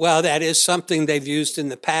 Well, that is something they've used in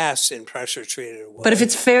the past in pressure-treated wood. But if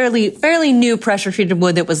it's fairly new pressure-treated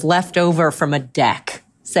wood that was left over from a deck,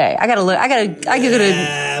 say,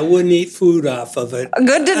 I wouldn't eat food off of it.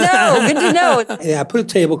 Good to know. Yeah, put a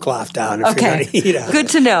tablecloth down if you're going to eat on Good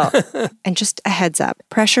to know. And just a heads up,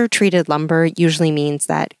 pressure-treated lumber usually means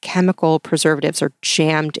that chemical preservatives are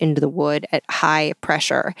jammed into the wood at high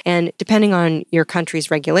pressure. And depending on your country's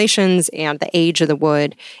regulations and the age of the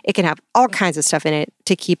wood, it can have all kinds of stuff in it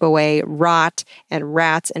to keep away rot and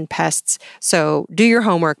rats and pests. So do your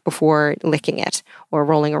homework before licking it or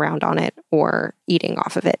rolling around on it or eating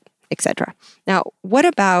off of it, etc. Now, what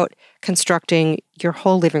about constructing your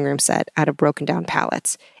whole living room set out of broken down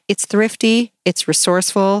pallets? It's thrifty, it's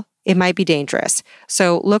resourceful, it might be dangerous.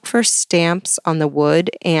 So look for stamps on the wood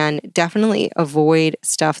and definitely avoid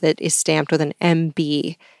stuff that is stamped with an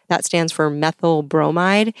MB. That stands for methyl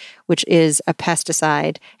bromide, which is a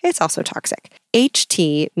pesticide. It's also toxic.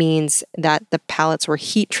 HT means that the pallets were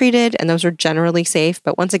heat treated, and those are generally safe.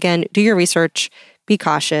 But once again, do your research, be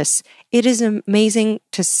cautious. It is amazing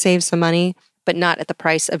to save some money, but not at the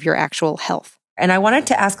price of your actual health. And I wanted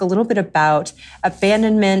to ask a little bit about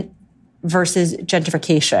abandonment versus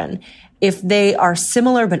gentrification. If they are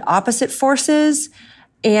similar but opposite forces,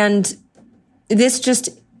 and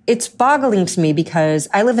it's boggling to me because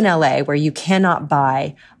I live in LA where you cannot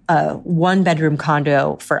buy a one-bedroom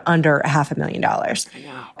condo for under $500,000.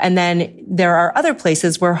 And then there are other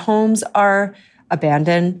places where homes are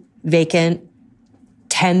abandoned, vacant,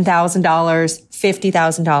 $10,000,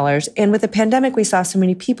 $50,000. And with the pandemic, we saw so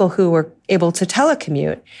many people who were able to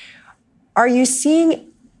telecommute. Are you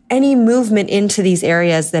seeing any movement into these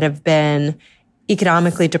areas that have been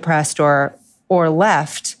economically depressed or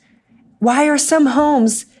left? Why are some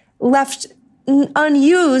homes left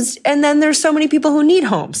unused, and then there's so many people who need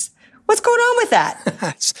homes? What's going on with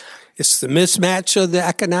that? It's the mismatch of the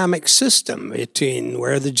economic system between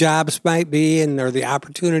where the jobs might be and or the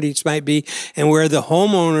opportunities might be and where the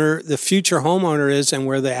homeowner, the future homeowner is and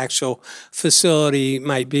where the actual facility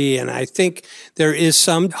might be. And I think there is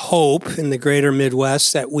some hope in the greater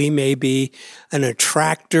Midwest that we may be an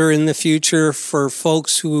attractor in the future for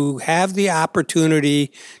folks who have the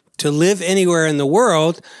opportunity to live anywhere in the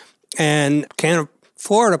world and can't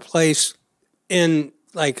afford a place in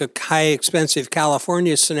like a high expensive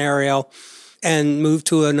California scenario and move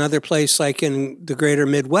to another place like in the greater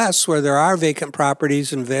Midwest where there are vacant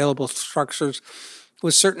properties and available structures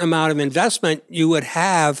with a certain amount of investment, you would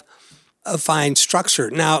have a fine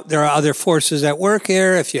structure. Now, there are other forces at work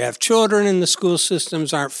here. If you have children and the school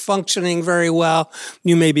systems aren't functioning very well,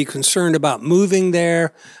 you may be concerned about moving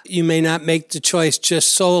there. You may not make the choice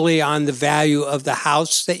just solely on the value of the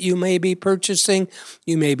house that you may be purchasing.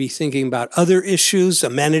 You may be thinking about other issues,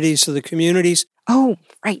 amenities of the communities. Oh,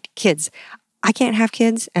 right, kids. I can't have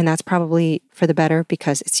kids, and that's probably for the better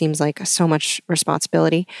because it seems like so much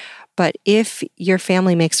responsibility. But if your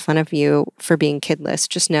family makes fun of you for being kidless,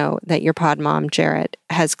 just know that your pod mom, Jarrett,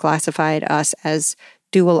 has classified us as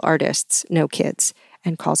dual artists, no kids,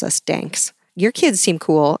 and calls us danks. Your kids seem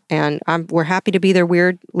cool, and we're happy to be their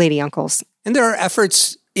weird lady uncles. And there are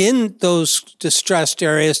efforts in those distressed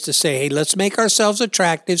areas to say, hey, let's make ourselves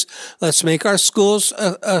attractive. Let's make our schools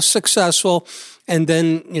successful. And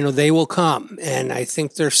then, they will come. And I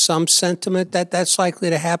think there's some sentiment that that's likely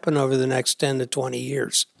to happen over the next 10 to 20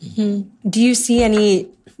 years. Mm-hmm. Do you see any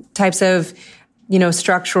types of,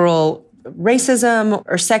 structural racism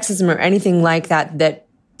or sexism or anything like that that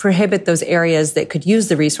prohibit those areas that could use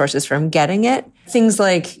the resources from getting it? Things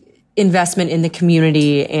like investment in the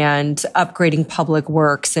community and upgrading public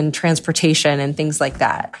works and transportation and things like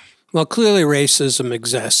that. Well, clearly racism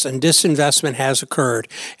exists and disinvestment has occurred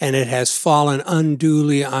and it has fallen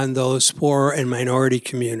unduly on those poor and minority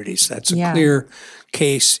communities. That's a clear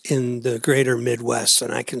case in the greater Midwest.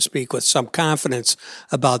 And I can speak with some confidence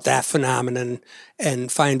about that phenomenon and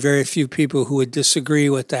find very few people who would disagree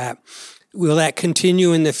with that. Will that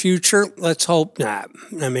continue in the future? Let's hope not.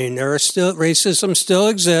 I mean, racism still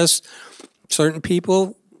exists. Certain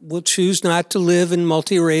people will choose not to live in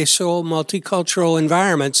multiracial, multicultural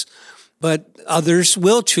environments, but others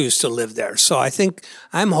will choose to live there. So I think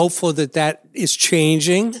I'm hopeful that that is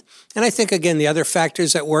changing. And I think, again, the other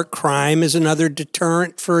factors at work, crime is another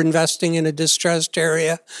deterrent for investing in a distressed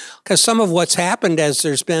area. Because some of what's happened as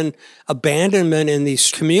there's been abandonment in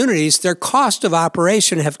these communities, their cost of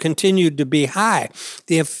operation have continued to be high.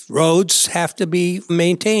 The roads have to be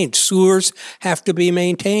maintained. Sewers have to be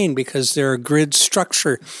maintained because they're a grid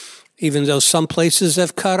structure. Even though some places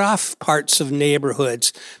have cut off parts of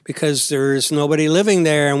neighborhoods because there's nobody living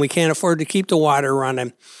there and we can't afford to keep the water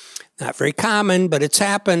running. Not very common, but it's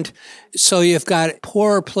happened. So you've got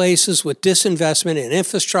poor places with disinvestment in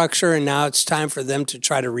infrastructure, and now it's time for them to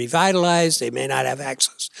try to revitalize. They may not have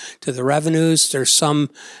access to the revenues. There's some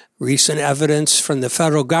recent evidence from the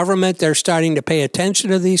federal government. They're starting to pay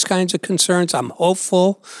attention to these kinds of concerns. I'm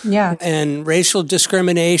hopeful. Yeah. And racial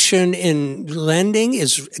discrimination in lending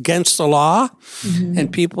is against the law. Mm-hmm.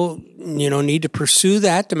 And people, need to pursue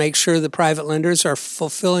that to make sure the private lenders are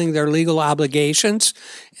fulfilling their legal obligations.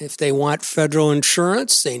 If they want federal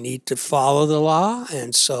insurance, they need to follow the law.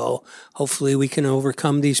 And so hopefully we can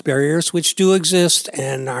overcome these barriers, which do exist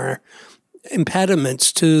and are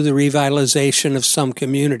impediments to the revitalization of some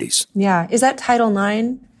communities. Yeah. Is that Title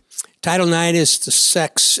IX? Title IX is the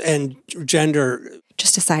sex and gender.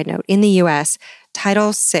 Just a side note, in the U.S.,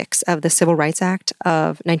 Title VI of the Civil Rights Act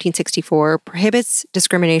of 1964 prohibits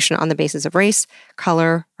discrimination on the basis of race,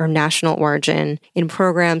 color, or national origin in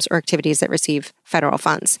programs or activities that receive federal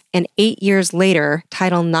funds. And 8 years later,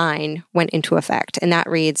 Title IX went into effect, and that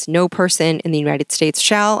reads, no person in the United States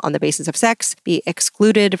shall, on the basis of sex, be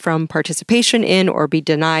excluded from participation in or be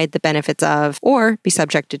denied the benefits of or be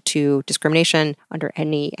subjected to discrimination under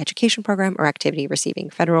any education program or activity receiving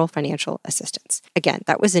federal financial assistance. Again,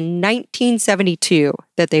 that was in 1972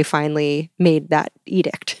 that they finally made that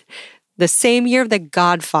edict. The same year The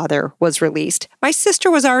Godfather was released. My sister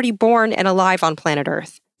was already born and alive on planet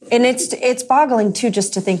Earth. And it's boggling, too,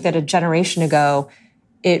 just to think that a generation ago,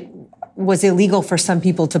 it was illegal for some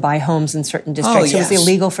people to buy homes in certain districts. Oh, yes. It was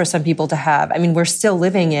illegal for some people to have. I mean, we're still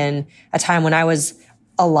living in a time when I was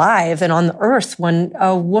alive and on the earth when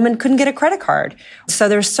a woman couldn't get a credit card. So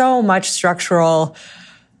there's so much structural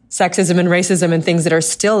sexism and racism and things that are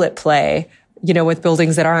still at play with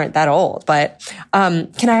buildings that aren't that old. But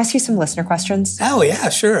can I ask you some listener questions? Oh, yeah,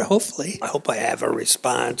 sure. Hopefully. I hope I have a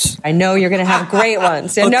response. I know you're going to have great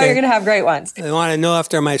ones. I know you're going to have great ones. I want to know if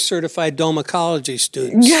they're my certified domicology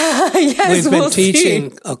students. Yes, We've been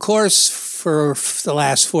teaching a course for the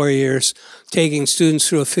last 4 years, taking students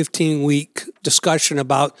through a 15-week discussion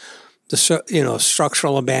about the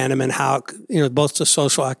structural abandonment, how both the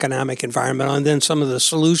social, economic, environmental, and then some of the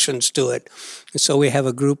solutions to it. And so we have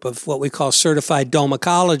a group of what we call certified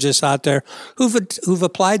domicologists out there who've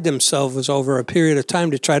applied themselves over a period of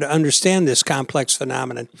time to try to understand this complex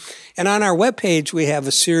phenomenon. And on our webpage, we have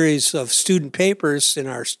a series of student papers in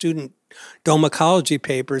our student domicology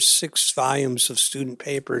papers, 6 volumes of student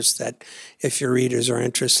papers that if your readers are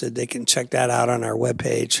interested, they can check that out on our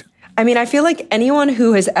webpage. I mean, I feel like anyone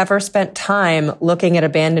who has ever spent time looking at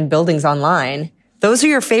abandoned buildings online, those are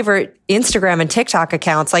your favorite Instagram and TikTok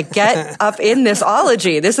accounts. Like, get up in this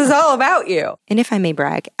ology. This is all about you. And if I may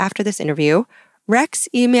brag, after this interview, Rex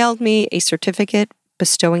emailed me a certificate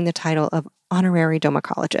bestowing the title of honorary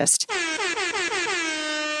domicologist.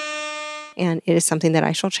 And it is something that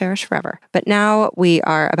I shall cherish forever. But now we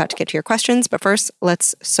are about to get to your questions. But first,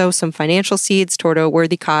 let's sow some financial seeds toward a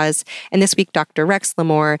worthy cause. And this week, Dr. Rex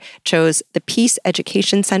LaMore chose the Peace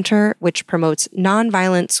Education Center, which promotes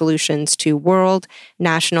nonviolent solutions to world,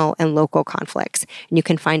 national, and local conflicts. And you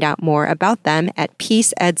can find out more about them at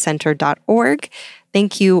peaceedcenter.org.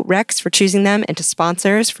 Thank you, Rex, for choosing them, and to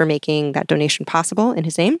sponsors for making that donation possible in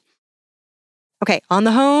his name. Okay, on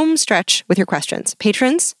the home stretch with your questions.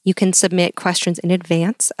 Patrons, you can submit questions in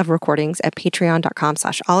advance of recordings at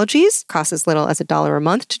patreon.com/ologies. Costs as little as $1 a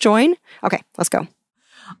month to join. Okay, let's go.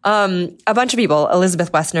 A bunch of people: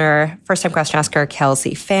 Elizabeth Wessner, first-time question asker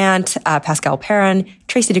Kelsey Fant, Pascal Perrin,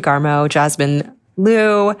 Tracy DeGarmo, Jasmine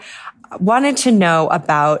Liu, wanted to know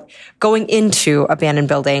about going into abandoned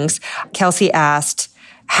buildings. Kelsey asked,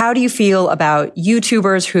 how do you feel about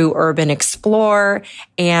YouTubers who urban explore?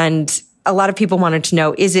 And a lot of people wanted to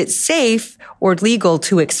know, is it safe or legal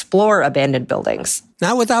to explore abandoned buildings?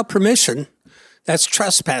 Not without permission. That's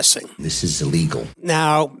trespassing. This is illegal.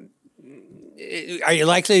 Now, are you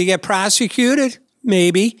likely to get prosecuted?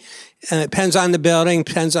 Maybe. It depends on the building,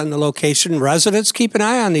 depends on the location. Residents keep an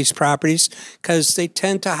eye on these properties because they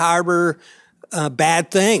tend to harbor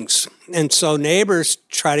bad things. And so neighbors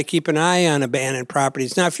try to keep an eye on abandoned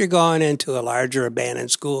properties. Now, if you're going into a larger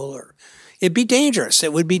abandoned school, it'd be dangerous.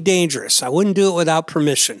 It would be dangerous. I wouldn't do it without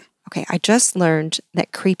permission. Okay, I just learned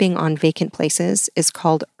that creeping on vacant places is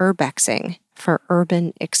called urbexing, for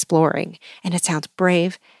urban exploring. And it sounds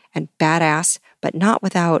brave and badass, but not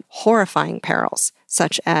without horrifying perils,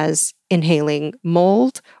 such as inhaling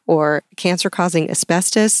mold or cancer-causing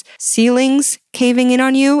asbestos, ceilings caving in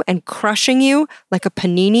on you and crushing you like a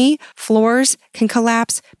panini, floors can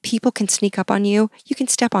collapse, people can sneak up on you, you can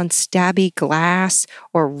step on stabby glass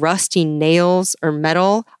or rusty nails or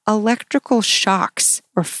metal, electrical shocks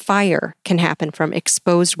or fire can happen from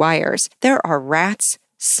exposed wires. There are rats,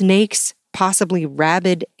 snakes, possibly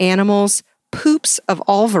rabid animals, poops of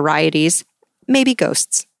all varieties, maybe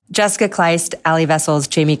ghosts. Jessica Kleist, Ali Vessels,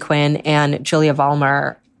 Jamie Quinn, and Julia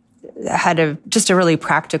Vollmer had just a really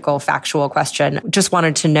practical, factual question. Just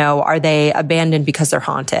wanted to know, are they abandoned because they're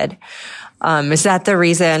haunted? Is that the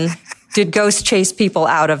reason? Did ghosts chase people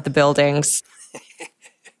out of the buildings?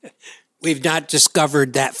 We've not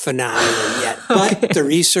discovered that phenomenon yet, but the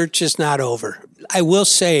research is not over. I will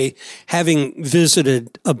say, having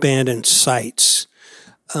visited abandoned sites,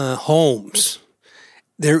 homes,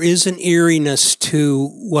 there is an eeriness to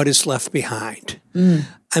what is left behind.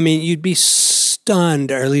 I mean, you'd be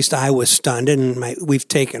stunned, or at least I was stunned, and we've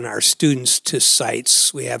taken our students to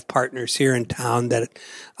sites. We have partners here in town that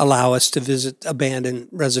allow us to visit abandoned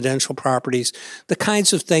residential properties. The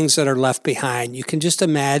kinds of things that are left behind. You can just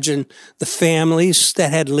imagine the families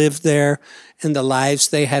that had lived there and the lives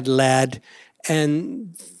they had led,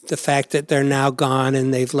 and the fact that they're now gone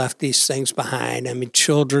and they've left these things behind. I mean,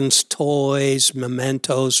 children's toys,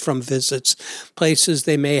 mementos from visits, places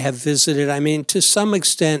they may have visited. I mean, to some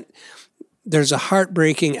extent, there's a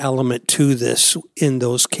heartbreaking element to this in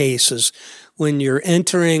those cases. When you're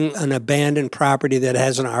entering an abandoned property that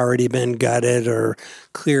hasn't already been gutted or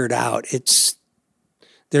cleared out,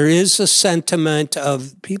 there is a sentiment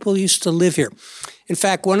of people used to live here. In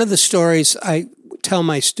fact, one of the stories I tell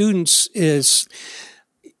my students is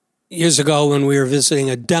years ago when we were visiting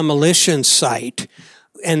a demolition site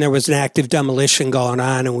and there was an active demolition going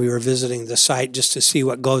on and we were visiting the site just to see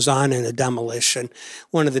what goes on in a demolition.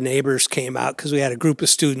 One of the neighbors came out because we had a group of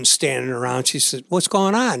students standing around. She said, "What's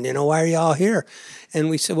going on? Why are you all here?" And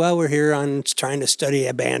we said, "Well, we're here on trying to study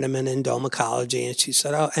abandonment and domicology." And she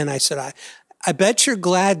said, "Oh," and I said, I bet you're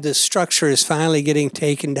glad the structure is finally getting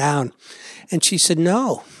taken down. And she said,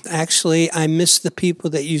 no, actually, I miss the people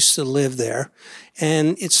that used to live there,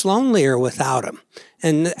 and it's lonelier without them.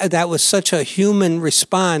 And that was such a human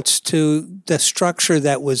response to the structure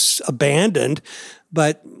that was abandoned,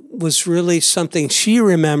 but was really something she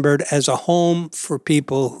remembered as a home for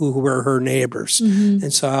people who were her neighbors. Mm-hmm.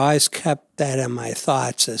 And so I always kept that in my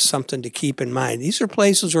thoughts as something to keep in mind. These are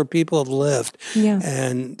places where people have lived,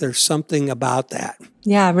 and there's something about that.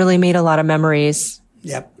 Yeah, it really made a lot of memories.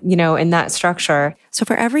 Yep. In that structure. So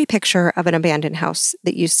for every picture of an abandoned house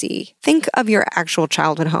that you see, think of your actual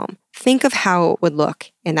childhood home. Think of how it would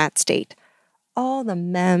look in that state. All the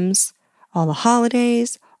memes, all the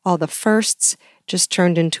holidays, all the firsts just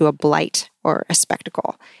turned into a blight or a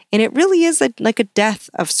spectacle. And it really is like a death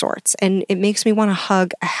of sorts. And it makes me want to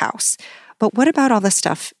hug a house. But what about all the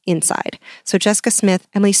stuff inside? So Jessica Smith,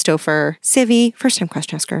 Emily Stouffer, Civi, first-time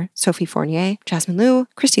question asker, Sophie Fournier, Jasmine Liu,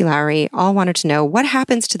 Christy Lowry all wanted to know what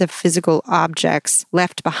happens to the physical objects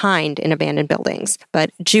left behind in abandoned buildings. But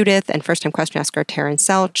Judith and first-time question asker Terrence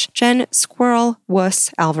Selch, Jen Squirrel,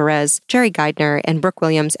 Wuss Alvarez, Jerry Geidner, and Brooke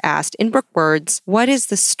Williams asked, in Brooke words, what is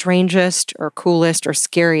the strangest or coolest or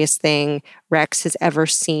scariest thing Rex has ever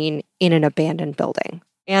seen in an abandoned building?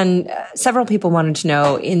 And several people wanted to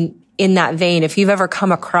know in that vein, if you've ever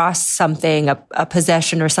come across something, a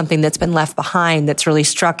possession or something that's been left behind that's really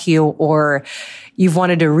struck you, or you've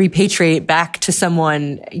wanted to repatriate back to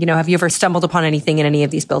someone, have you ever stumbled upon anything in any of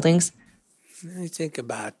these buildings? Let me think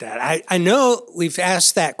about that. I know we've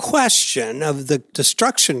asked that question of the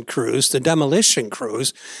destruction crews, the demolition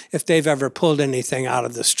crews, if they've ever pulled anything out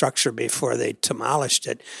of the structure before they demolished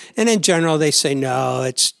it. And in general, they say, no,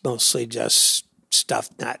 it's mostly just stuff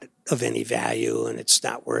not of any value and it's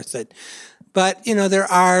not worth it. But, there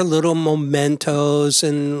are little mementos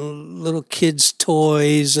and little kids'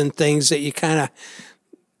 toys and things that you kind of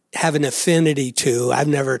have an affinity to. I've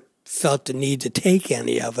never felt the need to take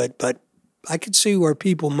any of it, but I could see where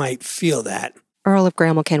people might feel that. Earl of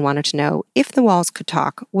Gramilcan wanted to know, if the walls could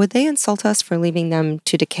talk, would they insult us for leaving them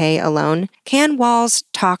to decay alone? Can walls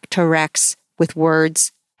talk to Rex with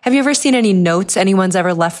words? Have you ever seen any notes anyone's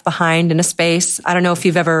ever left behind in a space? I don't know if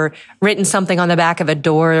you've ever written something on the back of a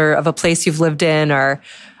door of a place you've lived in, or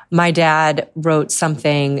my dad wrote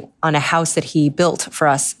something on a house that he built for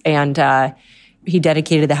us, and he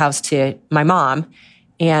dedicated the house to my mom.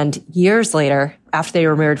 And years later, after they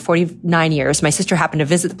were married 49 years, my sister happened to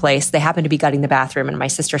visit the place. They happened to be gutting the bathroom, and my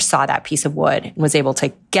sister saw that piece of wood and was able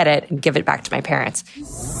to get it and give it back to my parents.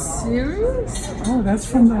 Serious? Oh,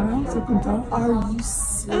 that's from the house up on top. Are you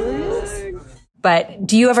serious? But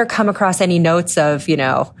do you ever come across any notes of,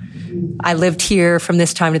 I lived here from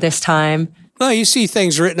this time to this time? Well, you see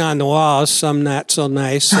things written on the walls, some not so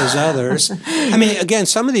nice as others. I mean, again,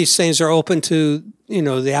 some of these things are open to,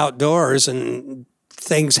 the outdoors and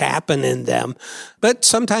things happen in them. But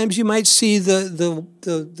sometimes you might see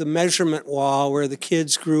the measurement wall where the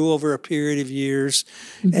kids grew over a period of years,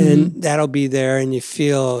 and that'll be there, and you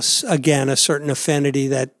feel, again, a certain affinity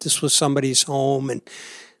that this was somebody's home, and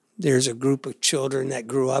there's a group of children that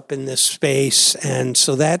grew up in this space, and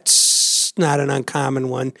so that's not an uncommon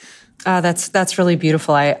one. That's really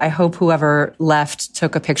beautiful. I hope whoever left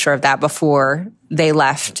took a picture of that before they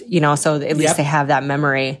left, so at least they have that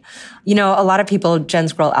memory. A lot of people, Jen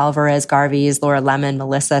Squirrel Alvarez, Garvey's, Laura Lemon,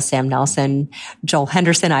 Melissa, Sam Nelson, Joel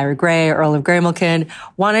Henderson, Ira Gray, Earl of Gramilcan,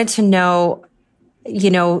 wanted to know,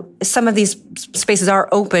 some of these spaces are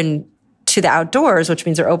open to the outdoors, which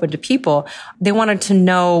means they're open to people. They wanted to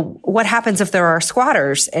know what happens if there are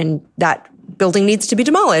squatters and that building needs to be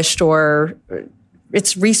demolished or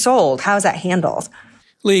it's resold. How is that handled?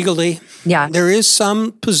 Legally. Yeah. There is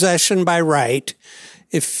some possession by right.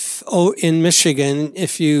 In Michigan,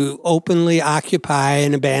 if you openly occupy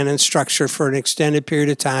an abandoned structure for an extended period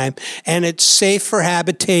of time and it's safe for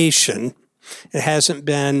habitation, it hasn't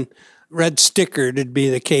been red stickered. It'd be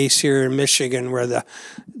the case here in Michigan where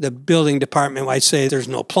the building department might say there's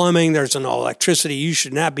no plumbing, there's no electricity, you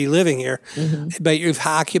should not be living here. But you've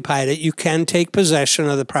occupied it. You can take possession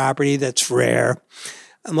of the property. That's rare.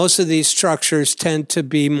 Most of these structures tend to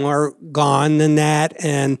be more gone than that,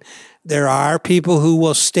 and there are people who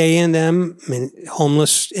will stay in them,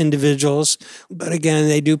 homeless individuals, but again,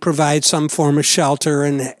 they do provide some form of shelter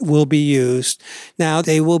and will be used. Now,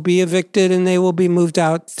 they will be evicted and they will be moved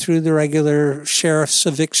out through the regular sheriff's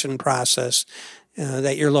eviction process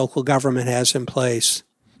that your local government has in place.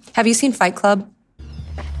 Have you seen Fight Club?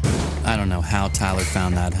 I don't know how Tyler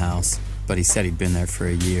found that house, but he said he'd been there for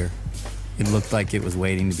a year. It looked like it was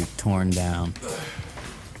waiting to be torn down.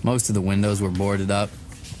 Most of the windows were boarded up.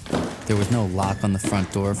 There was no lock on the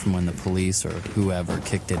front door from when the police or whoever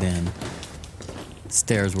kicked it in. The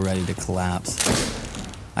stairs were ready to collapse.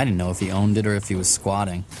 I didn't know if he owned it or if he was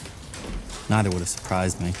squatting. Neither would have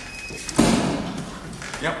surprised me.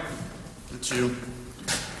 Yep, that's you.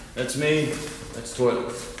 That's me. That's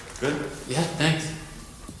toilet. Good? Yeah, thanks.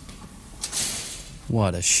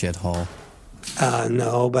 What a shithole.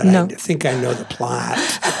 No, but No. I think I know the plot.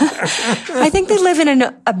 I think they live in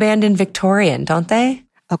an abandoned Victorian, don't they?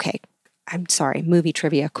 Okay, I'm sorry, movie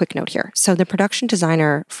trivia, quick note here. So the production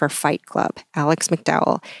designer for Fight Club, Alex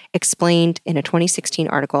McDowell, explained in a 2016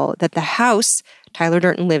 article that the house Tyler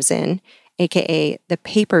Durden lives in, aka the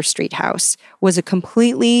Paper Street House, was a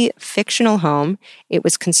completely fictional home. It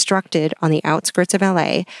was constructed on the outskirts of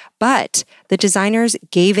LA, but the designers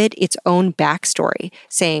gave it its own backstory,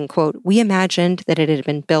 saying, quote, "We imagined that it had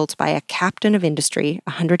been built by a captain of industry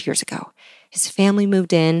 100 years ago. His family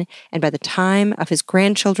moved in, and by the time of his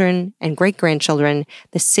grandchildren and great-grandchildren,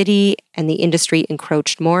 the city and the industry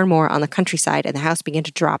encroached more and more on the countryside, and the house began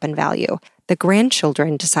to drop in value. The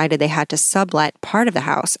grandchildren decided they had to sublet part of the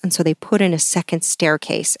house, and so they put in a second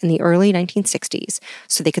staircase in the early 1960s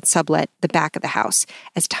so they could sublet the back of the house.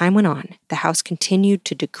 As time went on, the house continued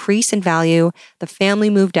to decrease in value, the family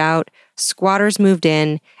moved out, squatters moved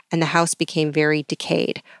in, and the house became very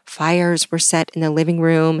decayed. Fires were set in the living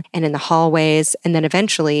room and in the hallways, and then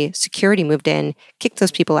eventually security moved in, kicked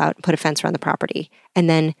those people out, and put a fence around the property. And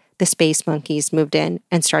then the space monkeys moved in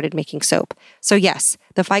and started making soap. So yes,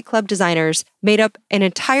 the Fight Club designers made up an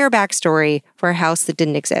entire backstory for a house that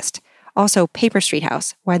didn't exist. Also, Paper Street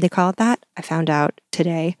House. Why'd they call it that? I found out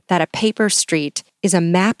today that a paper street is a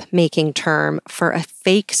map-making term for a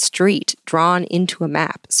fake street drawn into a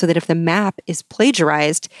map, so that if the map is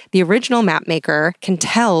plagiarized, the original map maker can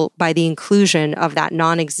tell by the inclusion of that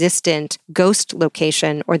non-existent ghost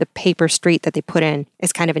location or the paper street that they put in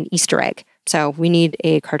as kind of an Easter egg. So we need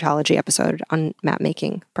a cartology episode on map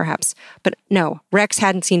making, perhaps. But no, Rex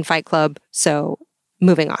hadn't seen Fight Club, so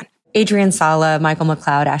moving on. Adrienne Sala, Michael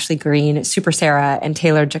McLeod, Ashley Green, Super Sarah, and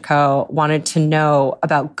Taylor Jaco wanted to know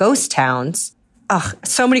about ghost towns. Ugh,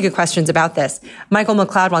 so many good questions about this. Michael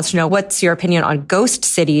McLeod wants to know, what's your opinion on ghost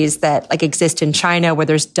cities that exist in China where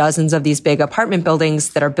there's dozens of these big apartment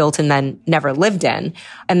buildings that are built and then never lived in?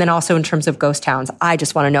 And then also in terms of ghost towns, I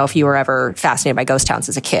just want to know if you were ever fascinated by ghost towns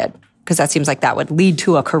as a kid, because that seems like that would lead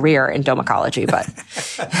to a career in domicology, but...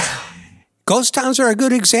 Ghost towns are a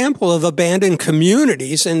good example of abandoned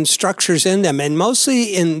communities and structures in them, and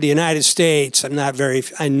mostly in the United States.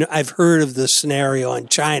 I've heard of the scenario in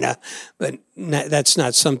China, but that's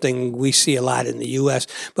not something we see a lot in the U.S.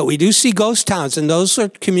 But we do see ghost towns, and those are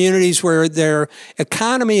communities where their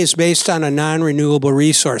economy is based on a non-renewable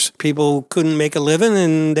resource. People couldn't make a living,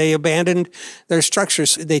 and they abandoned their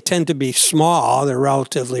structures. They tend to be small. They're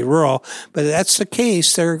relatively rural, but that's the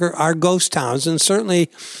case. There are ghost towns, and certainly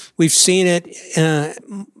we've seen it,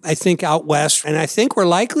 I think, out west, and I think we're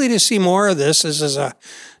likely to see more of this.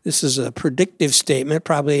 This is a predictive statement,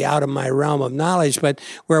 probably out of my realm of knowledge, but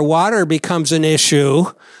where water becomes an issue,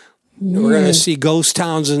 we're going to see ghost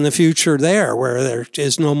towns in the future there, where there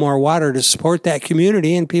is no more water to support that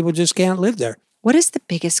community and people just can't live there. What is the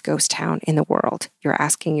biggest ghost town in the world? You're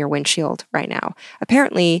asking your windshield right now.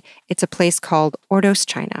 Apparently, it's a place called Ordos,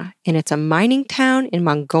 China, and it's a mining town in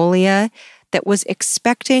Mongolia that was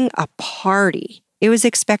expecting a party. It was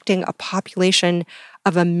expecting a population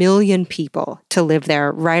of 1 million people to live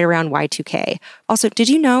there right around Y2K. Also, did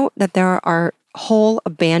you know that there are whole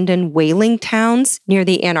abandoned whaling towns near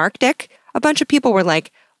the Antarctic? A bunch of people were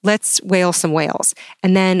like, let's whale some whales.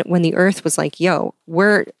 And then when the Earth was like, yo,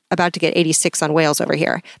 we're about to get 86 on whales over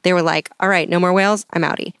here, they were like, all right, no more whales, I'm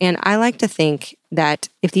outie. And I like to think that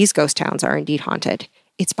if these ghost towns are indeed haunted,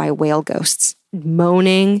 it's by whale ghosts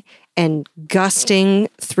moaning and gusting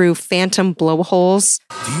through phantom blowholes.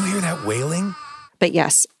 Do you hear that wailing? But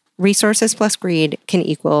yes, resources plus greed can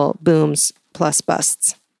equal booms plus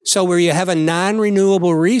busts. So where you have a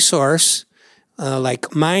non-renewable resource,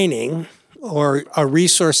 like mining, or a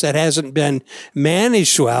resource that hasn't been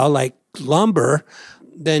managed well, like lumber,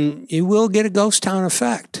 then you will get a ghost town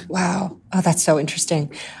effect. Wow. Oh, that's so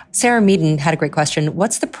interesting. Sarah Meaden had a great question.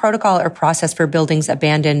 What's the protocol or process for buildings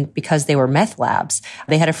abandoned because they were meth labs?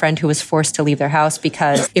 They had a friend who was forced to leave their house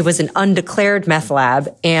because it was an undeclared meth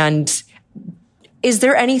lab. And is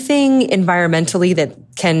there anything environmentally that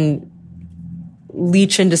can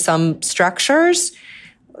leach into some structures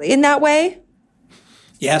in that way?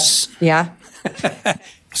 Yes. Yeah.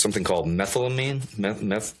 Something called methylamine.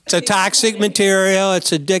 It's a toxic material.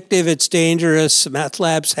 It's addictive. It's dangerous. Meth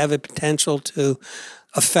labs have a potential to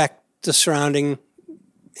affect the surrounding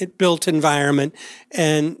built environment.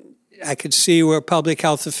 And I could see where public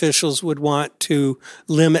health officials would want to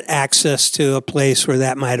limit access to a place where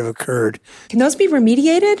that might have occurred. Can those be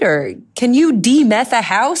remediated, or can you demeth a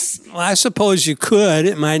house? Well, I suppose you could.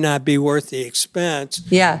 It might not be worth the expense.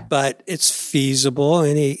 Yeah. But it's feasible,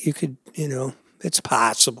 and you could, it's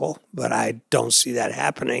possible, but I don't see that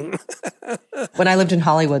happening. When I lived in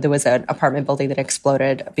Hollywood, there was an apartment building that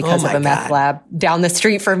exploded because of a meth lab down the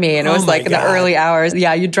street from me. And it was like in the early hours.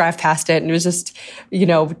 Yeah, you'd drive past it and it was just,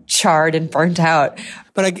 charred and burnt out.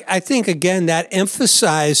 But I think, again, that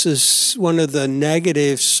emphasizes one of the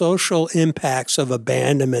negative social impacts of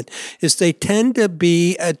abandonment is they tend to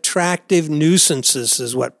be attractive nuisances,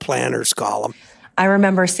 is what planners call them. I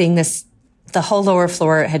remember seeing this. The whole lower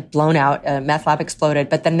floor had blown out, a meth lab exploded,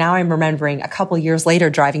 but then now I'm remembering a couple years later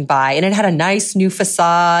driving by and it had a nice new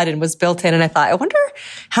facade and was built in, and I thought, I wonder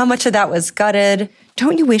how much of that was gutted.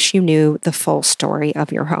 Don't you wish you knew the full story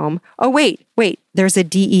of your home? Oh, wait. There's a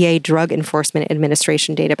DEA Drug Enforcement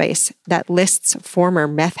Administration database that lists former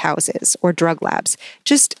meth houses or drug labs.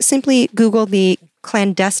 Just simply Google the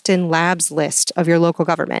clandestine labs list of your local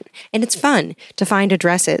government. And it's fun to find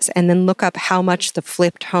addresses and then look up how much the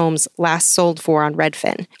flipped homes last sold for on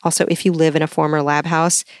Redfin. Also, if you live in a former lab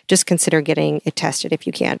house, just consider getting it tested if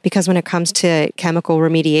you can. Because when it comes to chemical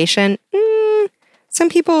remediation, some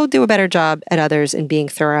people do a better job at others in being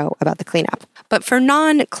thorough about the cleanup. But for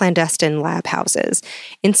non-clandestine lab houses,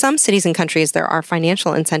 in some cities and countries, there are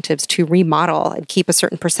financial incentives to remodel and keep a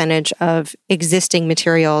certain percentage of existing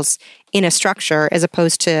materials in a structure as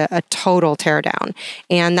opposed to a total teardown.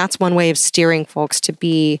 And that's one way of steering folks to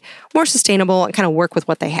be more sustainable and kind of work with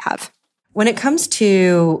what they have. When it comes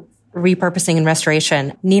to repurposing and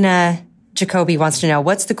restoration, Nina Jacoby wants to know,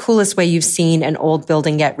 what's the coolest way you've seen an old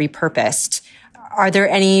building get repurposed? Are there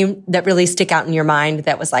any that really stick out in your mind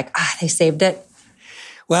that was like, they saved it?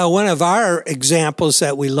 Well, one of our examples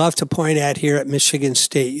that we love to point at here at Michigan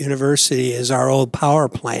State University is our old power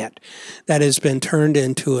plant that has been turned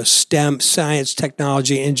into a STEM, science,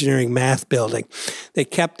 technology, engineering, math building. They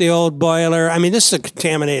kept the old boiler. I mean, this is a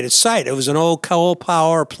contaminated site. It was an old coal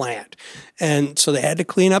power plant. And so they had to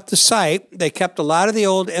clean up the site. They kept a lot of the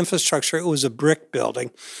old infrastructure. It was a brick building.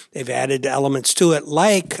 They've added elements to it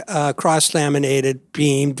like cross-laminated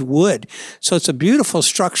beamed wood. So it's a beautiful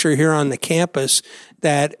structure here on the campus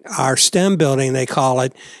that our STEM building, they call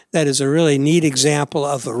it, that is a really neat example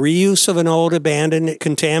of a reuse of an old abandoned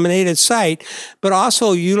contaminated site, but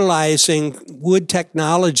also utilizing wood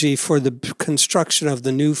technology for the construction of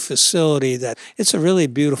the new facility. That it's a really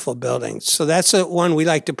beautiful building. So that's one we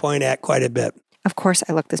like to point at quite a bit. Of course,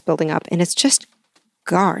 I looked this building up and it's just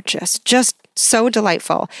gorgeous, just so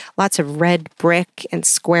delightful. Lots of red brick and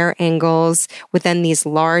square angles within these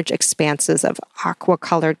large expanses of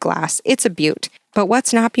aqua-colored glass. It's a beaut. But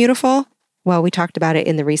what's not beautiful? Well, we talked about it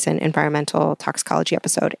in the recent environmental toxicology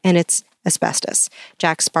episode, and it's asbestos.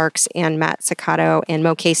 Jack Sparks and Matt Siccato and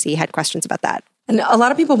Mo Casey had questions about that. And a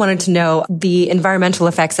lot of people wanted to know the environmental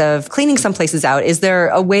effects of cleaning some places out. Is there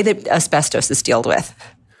a way that asbestos is dealt with?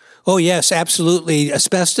 Oh, yes, absolutely.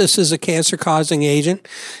 Asbestos is a cancer-causing agent,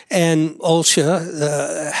 and OSHA,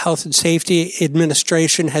 the Health and Safety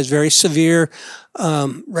Administration, has very severe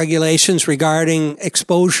regulations regarding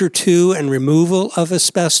exposure to and removal of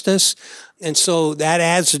asbestos. And so that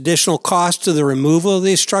adds additional cost to the removal of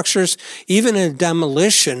these structures. Even in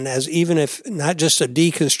demolition, even if not just a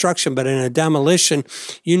deconstruction, but in a demolition,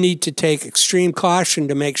 you need to take extreme caution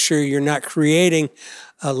to make sure you're not creating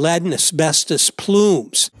lead and asbestos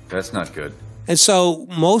plumes. That's not good. And so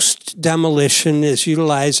most demolition is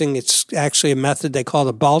utilizing, it's actually a method they call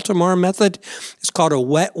the Baltimore method. It's called a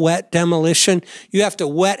wet demolition. You have to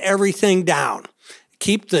wet everything down.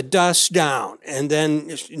 Keep the dust down, and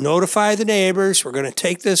then notify the neighbors. We're going to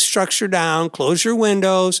take this structure down, close your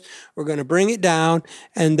windows. We're going to bring it down.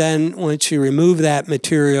 And then once you remove that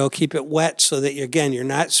material, keep it wet so that, you're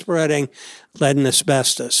not spreading lead and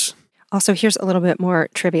asbestos. Also, here's a little bit more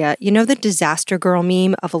trivia. You know the disaster girl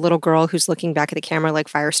meme of a little girl who's looking back at the camera like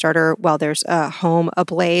Firestarter while there's a home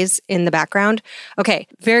ablaze in the background? Okay,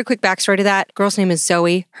 very quick backstory to that. Girl's name is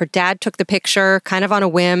Zoe. Her dad took the picture kind of on a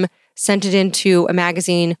whim, sent it into a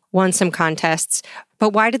magazine, won some contests. But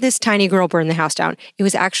why did this tiny girl burn the house down? It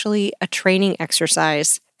was actually a training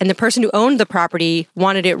exercise. And the person who owned the property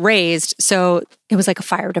wanted it raised, so it was like a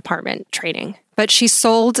fire department training. But she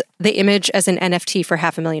sold the image as an NFT for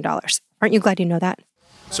 $500,000. Aren't you glad you know that?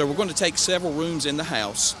 So we're going to take several rooms in the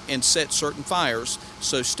house and set certain fires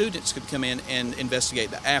so students could come in and investigate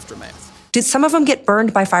the aftermath. Did some of them get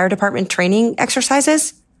burned by fire department training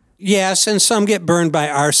exercises? Yes, and some get burned by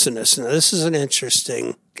arsonists. Now, this is an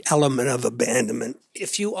interesting element of abandonment.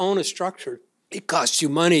 If you own a structure, it costs you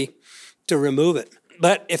money to remove it.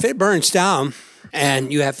 But if it burns down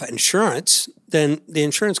and you have insurance, then the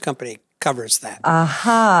insurance company covers that.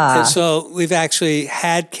 And so we've actually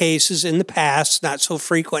had cases in the past, not so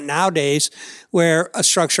frequent nowadays, where a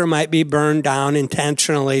structure might be burned down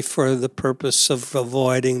intentionally for the purpose of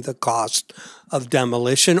avoiding the cost of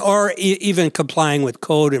demolition or even complying with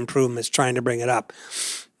code improvements, trying to bring it up.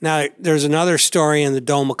 Now, there's another story in the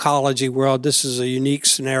domicology world. This is a unique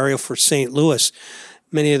scenario for St. Louis.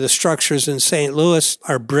 Many of the structures in St. Louis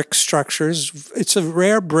are brick structures. It's a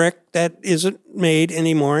rare brick that isn't made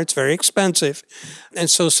anymore. It's very expensive. And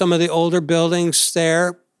so some of the older buildings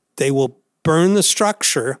there, they will burn the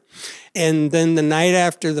structure. And then the night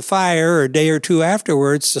after the fire or a day or two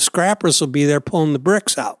afterwards, the scrappers will be there pulling the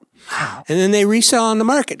bricks out. Wow. And then they resell on the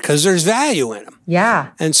market because there's value in them.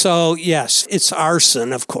 Yeah. And so, yes, it's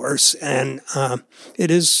arson, of course. And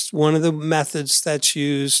it is one of the methods that's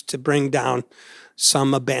used to bring down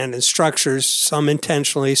some abandoned structures, some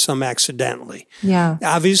intentionally, some accidentally. Yeah.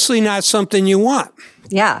 Obviously not something you want.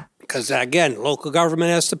 Yeah. Because, again, local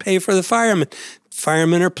government has to pay for the firemen.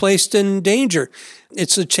 Firemen are placed in danger.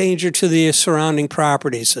 It's a danger to the surrounding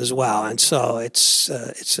properties as well. And so it's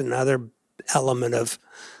another element of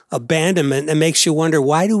abandonment that makes you wonder,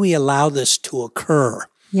 why do we allow this to occur?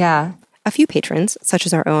 Yeah. A few patrons, such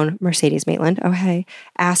as our own Mercedes Maitland, oh hey,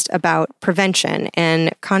 asked about prevention,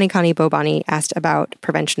 and Connie Bobani asked about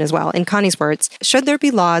prevention as well. In Connie's words, should there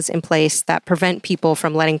be laws in place that prevent people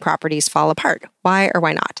from letting properties fall apart? Why or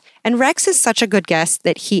why not? And Rex is such a good guest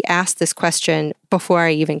that he asked this question before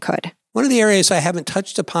I even could. One of the areas I haven't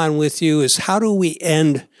touched upon with you is how do we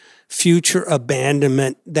end future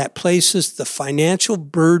abandonment that places the financial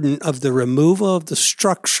burden of the removal of the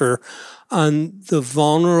structure on the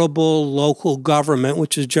vulnerable local government,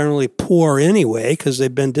 which is generally poor anyway because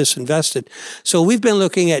they've been disinvested. So we've been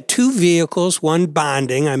looking at two vehicles, one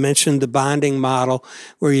bonding. I mentioned the bonding model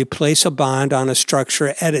where you place a bond on a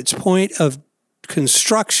structure at its point of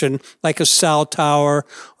construction, like a cell tower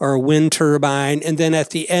or a wind turbine. And then at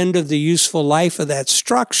the end of the useful life of that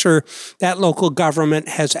structure, that local government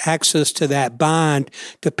has access to that bond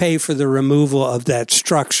to pay for the removal of that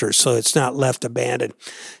structure so it's not left abandoned.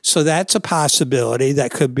 So that's a possibility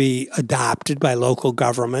that could be adopted by local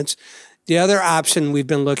governments. The other option we've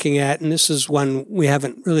been looking at, and this is one we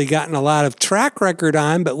haven't really gotten a lot of track record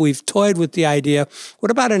on, but we've toyed with the idea,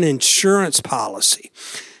 what about an insurance policy?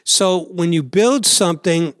 So when you build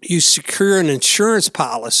something, you secure an insurance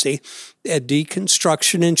policy, a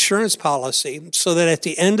deconstruction insurance policy, so that at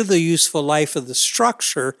the end of the useful life of the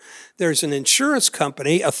structure, there's an insurance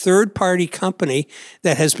company, a third-party company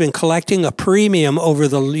that has been collecting a premium over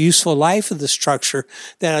the useful life of the structure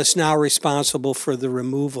that is now responsible for the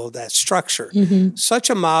removal of that structure. Mm-hmm.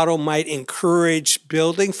 Such a model might encourage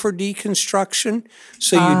building for deconstruction.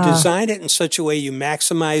 So you design it in such a way you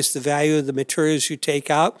maximize the value of the materials you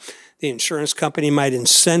take out. The insurance company might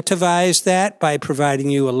incentivize that by providing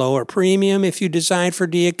you a lower premium if you design for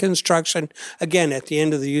deconstruction. Again, at the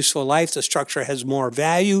end of the useful life, the structure has more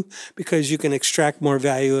value because you can extract more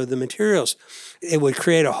value of the materials. It would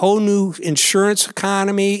create a whole new insurance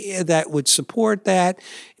economy that would support that.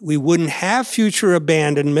 We wouldn't have future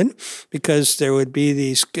abandonment because there would be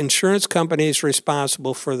these insurance companies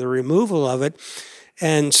responsible for the removal of it.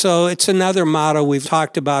 And so it's another model we've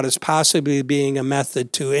talked about as possibly being a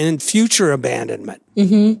method to end future abandonment.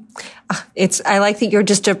 Mm-hmm. I like that you're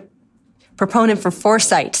just a proponent for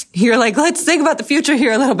foresight. You're like, let's think about the future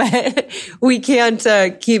here a little bit. We can't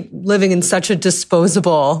keep living in such a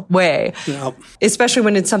disposable way, especially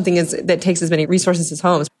when it's something that takes as many resources as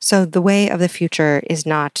homes. So the way of the future is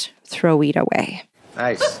not throw it away.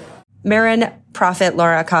 Nice. Marin, Prophet,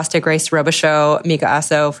 Laura Acosta, Grace Robichaux, Mika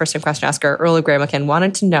Asso, first-time question asker, Earl of Grahamilton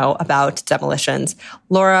wanted to know about demolitions.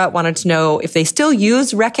 Laura wanted to know if they still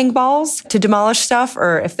use wrecking balls to demolish stuff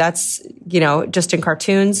or if that's, just in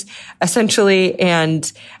cartoons, essentially,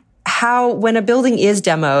 and how, when a building is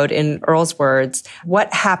demoed, in Earl's words,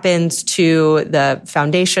 what happens to the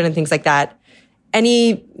foundation and things like that?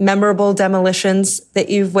 Any memorable demolitions that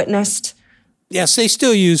you've witnessed? Yes, they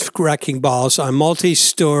still use wrecking balls on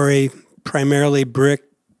multi-story, primarily brick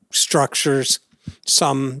structures,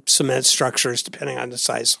 some cement structures, depending on the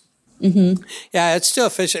size. Mm-hmm. Yeah, it's still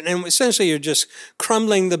efficient. And essentially, you're just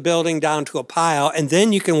crumbling the building down to a pile, and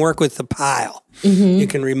then you can work with the pile. Mm-hmm. You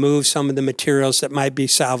can remove some of the materials that might be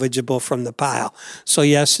salvageable from the pile. So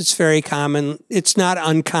yes, it's very common. It's not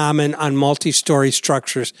uncommon on multi-story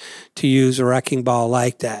structures to use a wrecking ball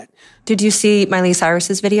like that. Did you see Miley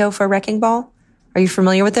Cyrus's video for Wrecking Ball? Are you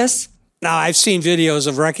familiar with this? Now, I've seen videos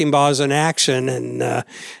of wrecking balls in action, and,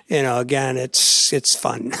 again, it's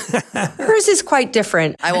fun. Hers is quite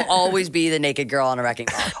different. I will always be the naked girl on a wrecking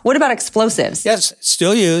ball. What about explosives? Yes,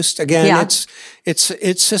 still used. Again, Yeah.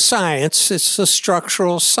 it's a science. It's a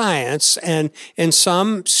structural science. And in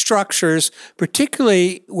some structures,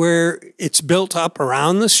 particularly where it's built up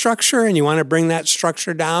around the structure and you want to bring that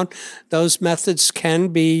structure down, those methods can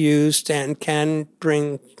be used and can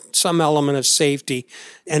bring some element of safety.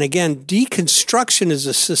 And again, deconstruction is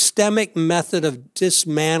a systemic method of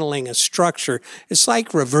dismantling a structure. It's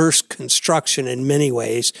like reverse construction in many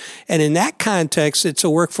ways. And in that context, it's a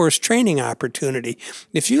workforce training opportunity.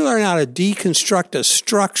 If you learn how to deconstruct a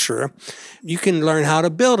structure, you can learn how to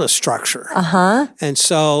build a structure. And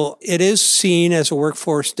so it is seen as a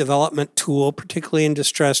workforce development tool, particularly in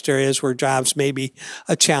distressed areas where jobs may be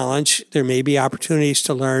a challenge. There may be opportunities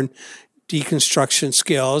to learn deconstruction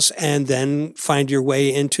skills and then find your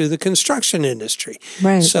way into the construction industry.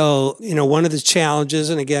 Right. So, one of the challenges,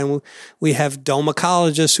 and again, we have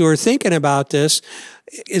domicologists who are thinking about this,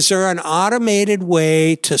 is there an automated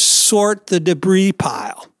way to sort the debris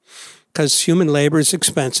pile? Because human labor is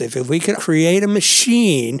expensive. If we could create a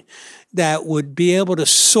machine that would be able to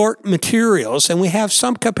sort materials, and we have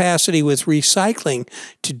some capacity with recycling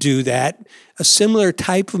to do that, a similar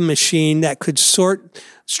type of machine that could sort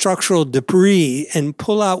structural debris and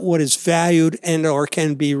pull out what is valued and or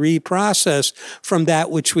can be reprocessed from that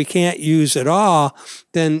which we can't use at all,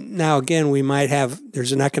 then now again we might have,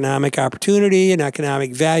 there's an economic opportunity, an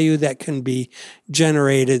economic value that can be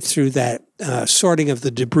generated through that sorting of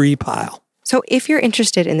the debris pile. So if you're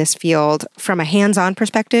interested in this field from a hands-on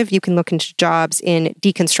perspective, you can look into jobs in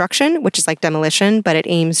deconstruction, which is like demolition, but it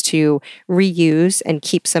aims to reuse and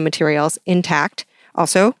keep some materials intact.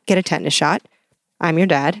 Also, get a tetanus shot. I'm your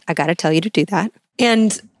dad. I got to tell you to do that.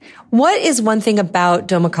 And what is one thing about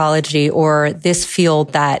domicology or this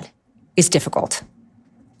field that is difficult?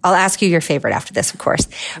 I'll ask you your favorite after this, of course.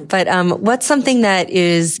 But what's something that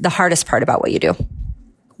is the hardest part about what you do?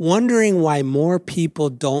 Wondering why more people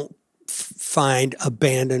don't find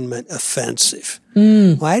abandonment offensive.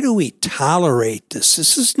 Why do we tolerate this?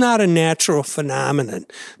 This is not a natural phenomenon.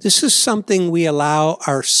 This is something we allow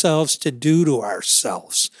ourselves to do to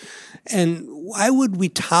ourselves. And why would we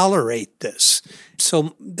tolerate this?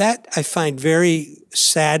 So that I find very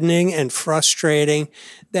saddening and frustrating,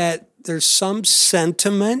 that there's some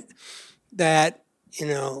sentiment that,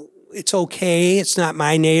 it's okay. It's not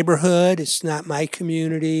my neighborhood. It's not my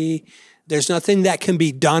community. There's nothing that can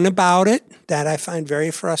be done about it. That I find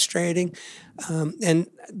very frustrating. And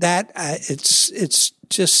that it's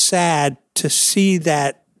just sad to see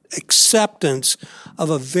that acceptance of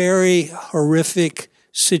a very horrific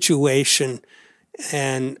situation.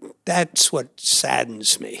 And that's what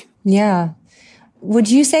saddens me. Yeah. Would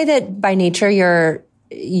you say that by nature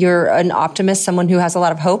you're an optimist, someone who has a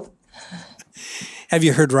lot of hope? Have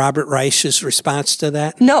you heard Robert Reich's response to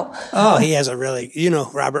that? No. Oh, he has a really,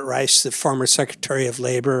 Robert Reich, the former Secretary of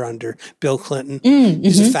Labor under Bill Clinton.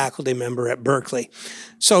 He's a faculty member at Berkeley.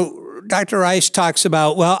 So Dr. Reich talks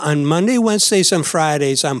about, on Monday, Wednesdays, and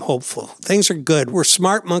Fridays, I'm hopeful. Things are good. We're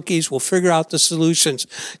smart monkeys. We'll figure out the solutions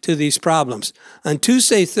to these problems. On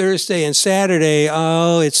Tuesday, Thursday, and Saturday,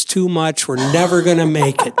 it's too much. We're never going to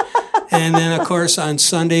make it. And then, of course, on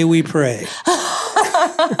Sunday, we pray.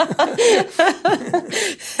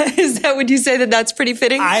 Would you say that that's pretty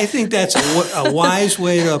fitting? I think that's a wise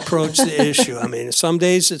way to approach the issue. I mean, some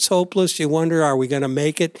days it's hopeless. You wonder, are we going to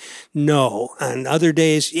make it? No. On other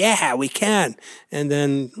days, yeah, we can. And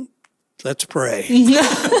then let's pray.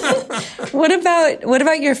 What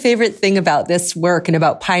about your favorite thing about this work and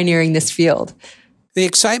about pioneering this field? The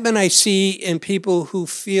excitement I see in people who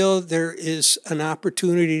feel there is an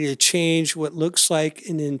opportunity to change what looks like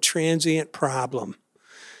an intransient problem.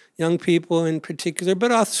 Young people in particular,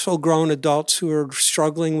 but also grown adults who are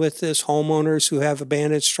struggling with this, homeowners who have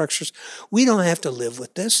abandoned structures. We don't have to live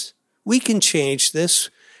with this. We can change this.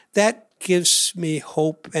 That gives me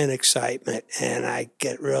hope and excitement, and I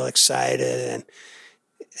get real excited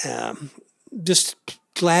and just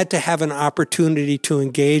glad to have an opportunity to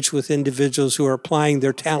engage with individuals who are applying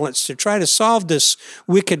their talents to try to solve this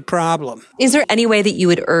wicked problem. Is there any way that you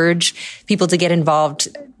would urge people to get involved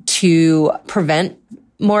to prevent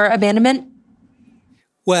more abandonment?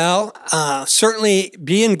 Well, certainly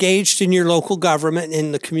be engaged in your local government,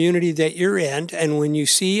 in the community that you're in. And when you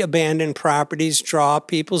see abandoned properties, draw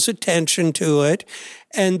people's attention to it.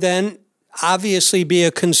 And then obviously be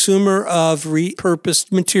a consumer of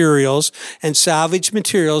repurposed materials and salvaged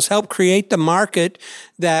materials. Help create the market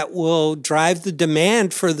that will drive the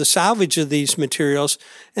demand for the salvage of these materials,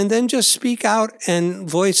 and then just speak out and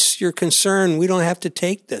voice your concern. We don't have to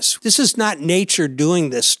take this. This is not nature doing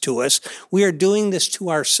this to us. We are doing this to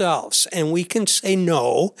ourselves, and we can say,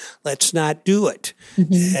 no, let's not do it,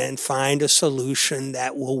 and find a solution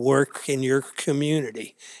that will work in your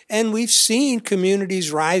community. And we've seen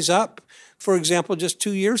communities rise up. For example, just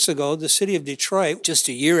 2 years ago, the city of Detroit, just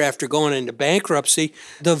a year after going into bankruptcy,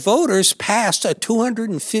 the voters passed a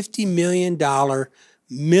 $250 million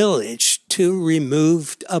millage to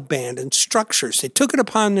remove abandoned structures. They took it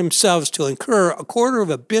upon themselves to incur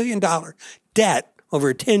 $250 million debt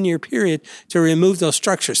over a 10-year period to remove those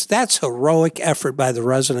structures. That's heroic effort by the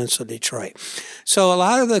residents of Detroit. So a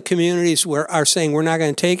lot of the communities are saying, we're not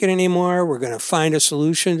going to take it anymore. We're going to find a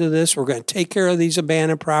solution to this. We're going to take care of these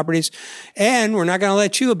abandoned properties, and we're not going to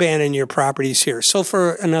let you abandon your properties here. So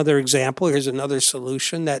for another example, here's another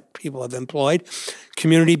solution that people have employed.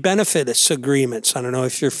 Community benefit agreements. I don't know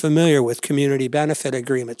if you're familiar with community benefit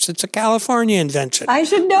agreements. It's a California invention. I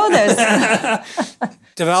should know this.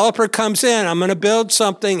 Developer comes in, I'm going to build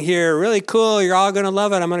something here, really cool, you're all going to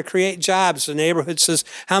love it, I'm going to create jobs. The neighborhood says,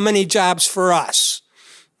 how many jobs for us?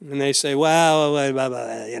 And they say, well, blah,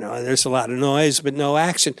 blah, you know, there's a lot of noise, but no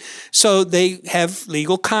action. So they have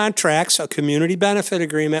legal contracts, a community benefit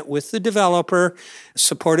agreement with the developer,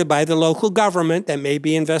 supported by the local government that may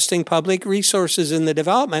be investing public resources in the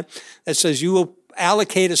development, that says you will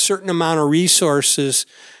allocate a certain amount of resources.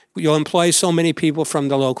 You'll employ so many people from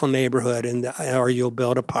the local neighborhood, or you'll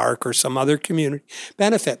build a park or some other community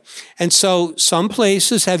benefit. And so some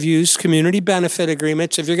places have used community benefit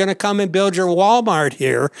agreements. If you're going to come and build your Walmart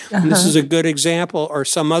here, and this is a good example, or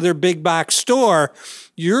some other big box store,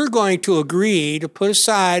 you're going to agree to put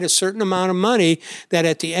aside a certain amount of money that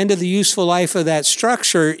at the end of the useful life of that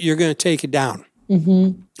structure, you're going to take it down.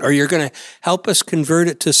 Or you're going to help us convert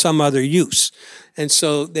it to some other use. And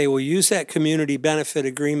so they will use that community benefit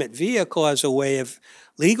agreement vehicle as a way of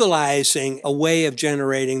legalizing a way of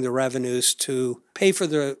generating the revenues to pay for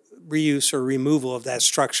the reuse or removal of that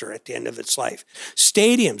structure at the end of its life.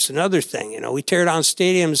 Stadiums, another thing, we tear down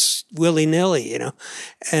stadiums willy-nilly,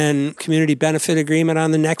 and community benefit agreement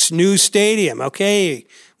on the next new stadium. Okay,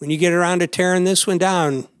 when you get around to tearing this one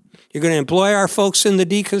down, you're going to employ our folks in the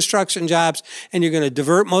deconstruction jobs, and you're going to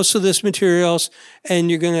divert most of this materials, and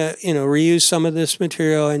you're going to, reuse some of this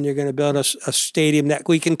material, and you're going to build a stadium that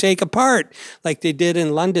we can take apart, like they did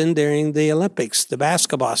in London during the Olympics, the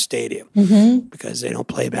basketball stadium, because they don't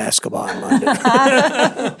play basketball in London.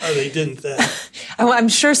 Or they didn't then. I'm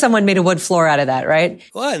sure someone made a wood floor out of that, right?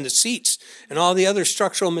 Well, and the seats and all the other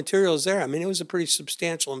structural materials there. I mean, it was a pretty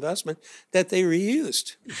substantial investment that they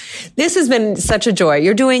reused. This has been such a joy.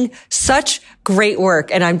 You're doing such great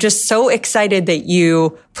work, and I'm just so excited that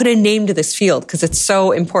you put a name to this field because it's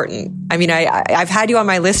so important. I mean, I've had you on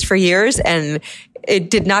my list for years, and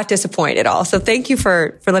it did not disappoint at all. So thank you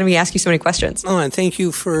for letting me ask you so many questions. Oh, and thank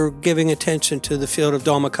you for giving attention to the field of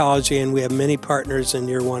domicology, and we have many partners, and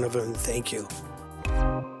you're one of them. Thank you.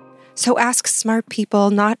 So ask smart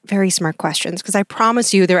people, not very smart questions, because I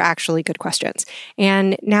promise you they're actually good questions.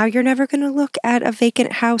 And now you're never going to look at a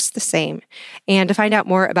vacant house the same. And to find out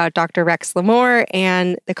more about Dr. Rex LaMore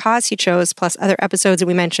and the cause he chose, plus other episodes that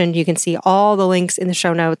we mentioned, you can see all the links in the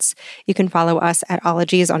show notes. You can follow us at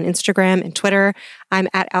Ologies on Instagram and Twitter. I'm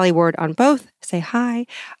at Allie Ward on both. Say hi.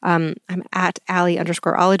 I'm at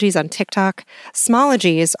Allie_Ologies on TikTok.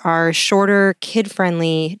 Smologies are shorter,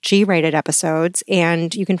 kid-friendly, G-rated episodes,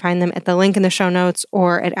 and you can find them at the link in the show notes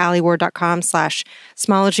or at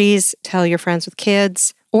allieward.com/smologies. Tell your friends with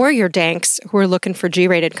kids or your danks who are looking for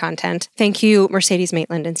G-rated content. Thank you, Mercedes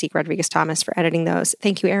Maitland and Zeke Rodriguez-Thomas, for editing those.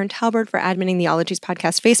 Thank you, Aaron Talbert, for adminning the Ologies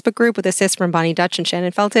Podcast Facebook group with assists from Bonnie Dutch and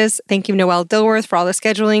Shannon Feltis. Thank you, Noelle Dilworth, for all the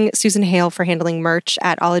scheduling, Susan Hale for handling merch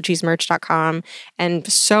at ologiesmerch.com, and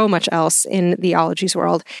so much else in the Ologies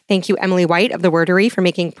world. Thank you, Emily White of The Wordery, for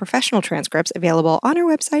making professional transcripts available on our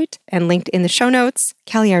website and linked in the show notes.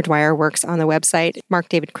 Kelly R. Dwyer works on the website. Mark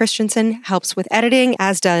David Christensen helps with editing,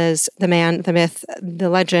 as does the man, the myth,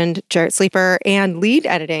 the legend, Jarrett Sleeper, and lead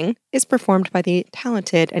editing is performed by the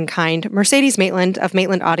talented and kind Mercedes Maitland of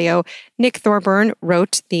Maitland Audio. Nick Thorburn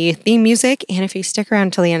wrote the theme music, and if you stick around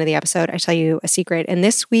until the end of the episode, I tell you a secret. And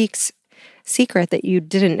this week's secret that you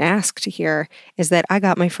didn't ask to hear is that I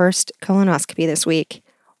got my first colonoscopy this week.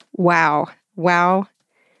 Wow. What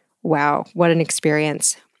an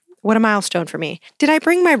experience. What a milestone for me. Did I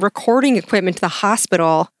bring my recording equipment to the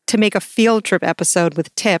hospital to make a field trip episode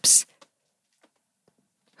with tips?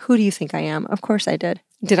 Who do you think I am? Of course I did.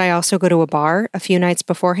 Did I also go to a bar a few nights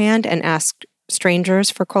beforehand and ask strangers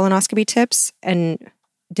for colonoscopy tips? And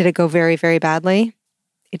did it go very, very badly?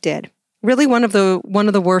 It did. Really one of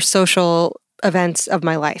the worst social events of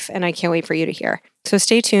my life, and I can't wait for you to hear. So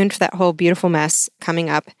stay tuned for that whole beautiful mess coming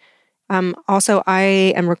up. Also, I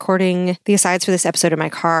am recording the asides for this episode in my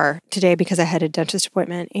car today because I had a dentist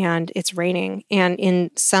appointment and it's raining. And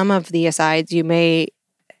in some of the asides, you may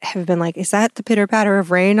have been like, is that the pitter patter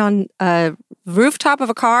of rain on a rooftop of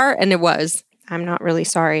a car? And it was. I'm not really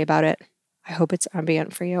sorry about it. I hope it's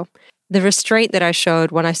ambient for you. The restraint that I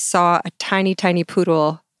showed when I saw a tiny, tiny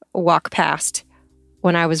poodle walk past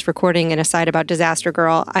when I was recording an aside about Disaster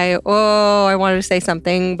Girl, I wanted to say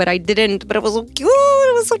something, but I didn't. But it was so cute.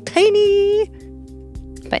 It was so tiny.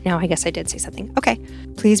 But now I guess I did say something. Okay.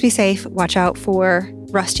 Please be safe. Watch out for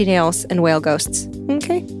rusty nails and whale ghosts.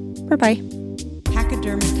 Okay. Bye-bye.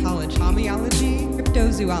 Pachydermatology, homeology,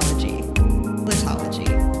 cryptozoology, litology,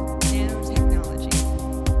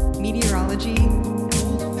 nanotechnology, meteorology,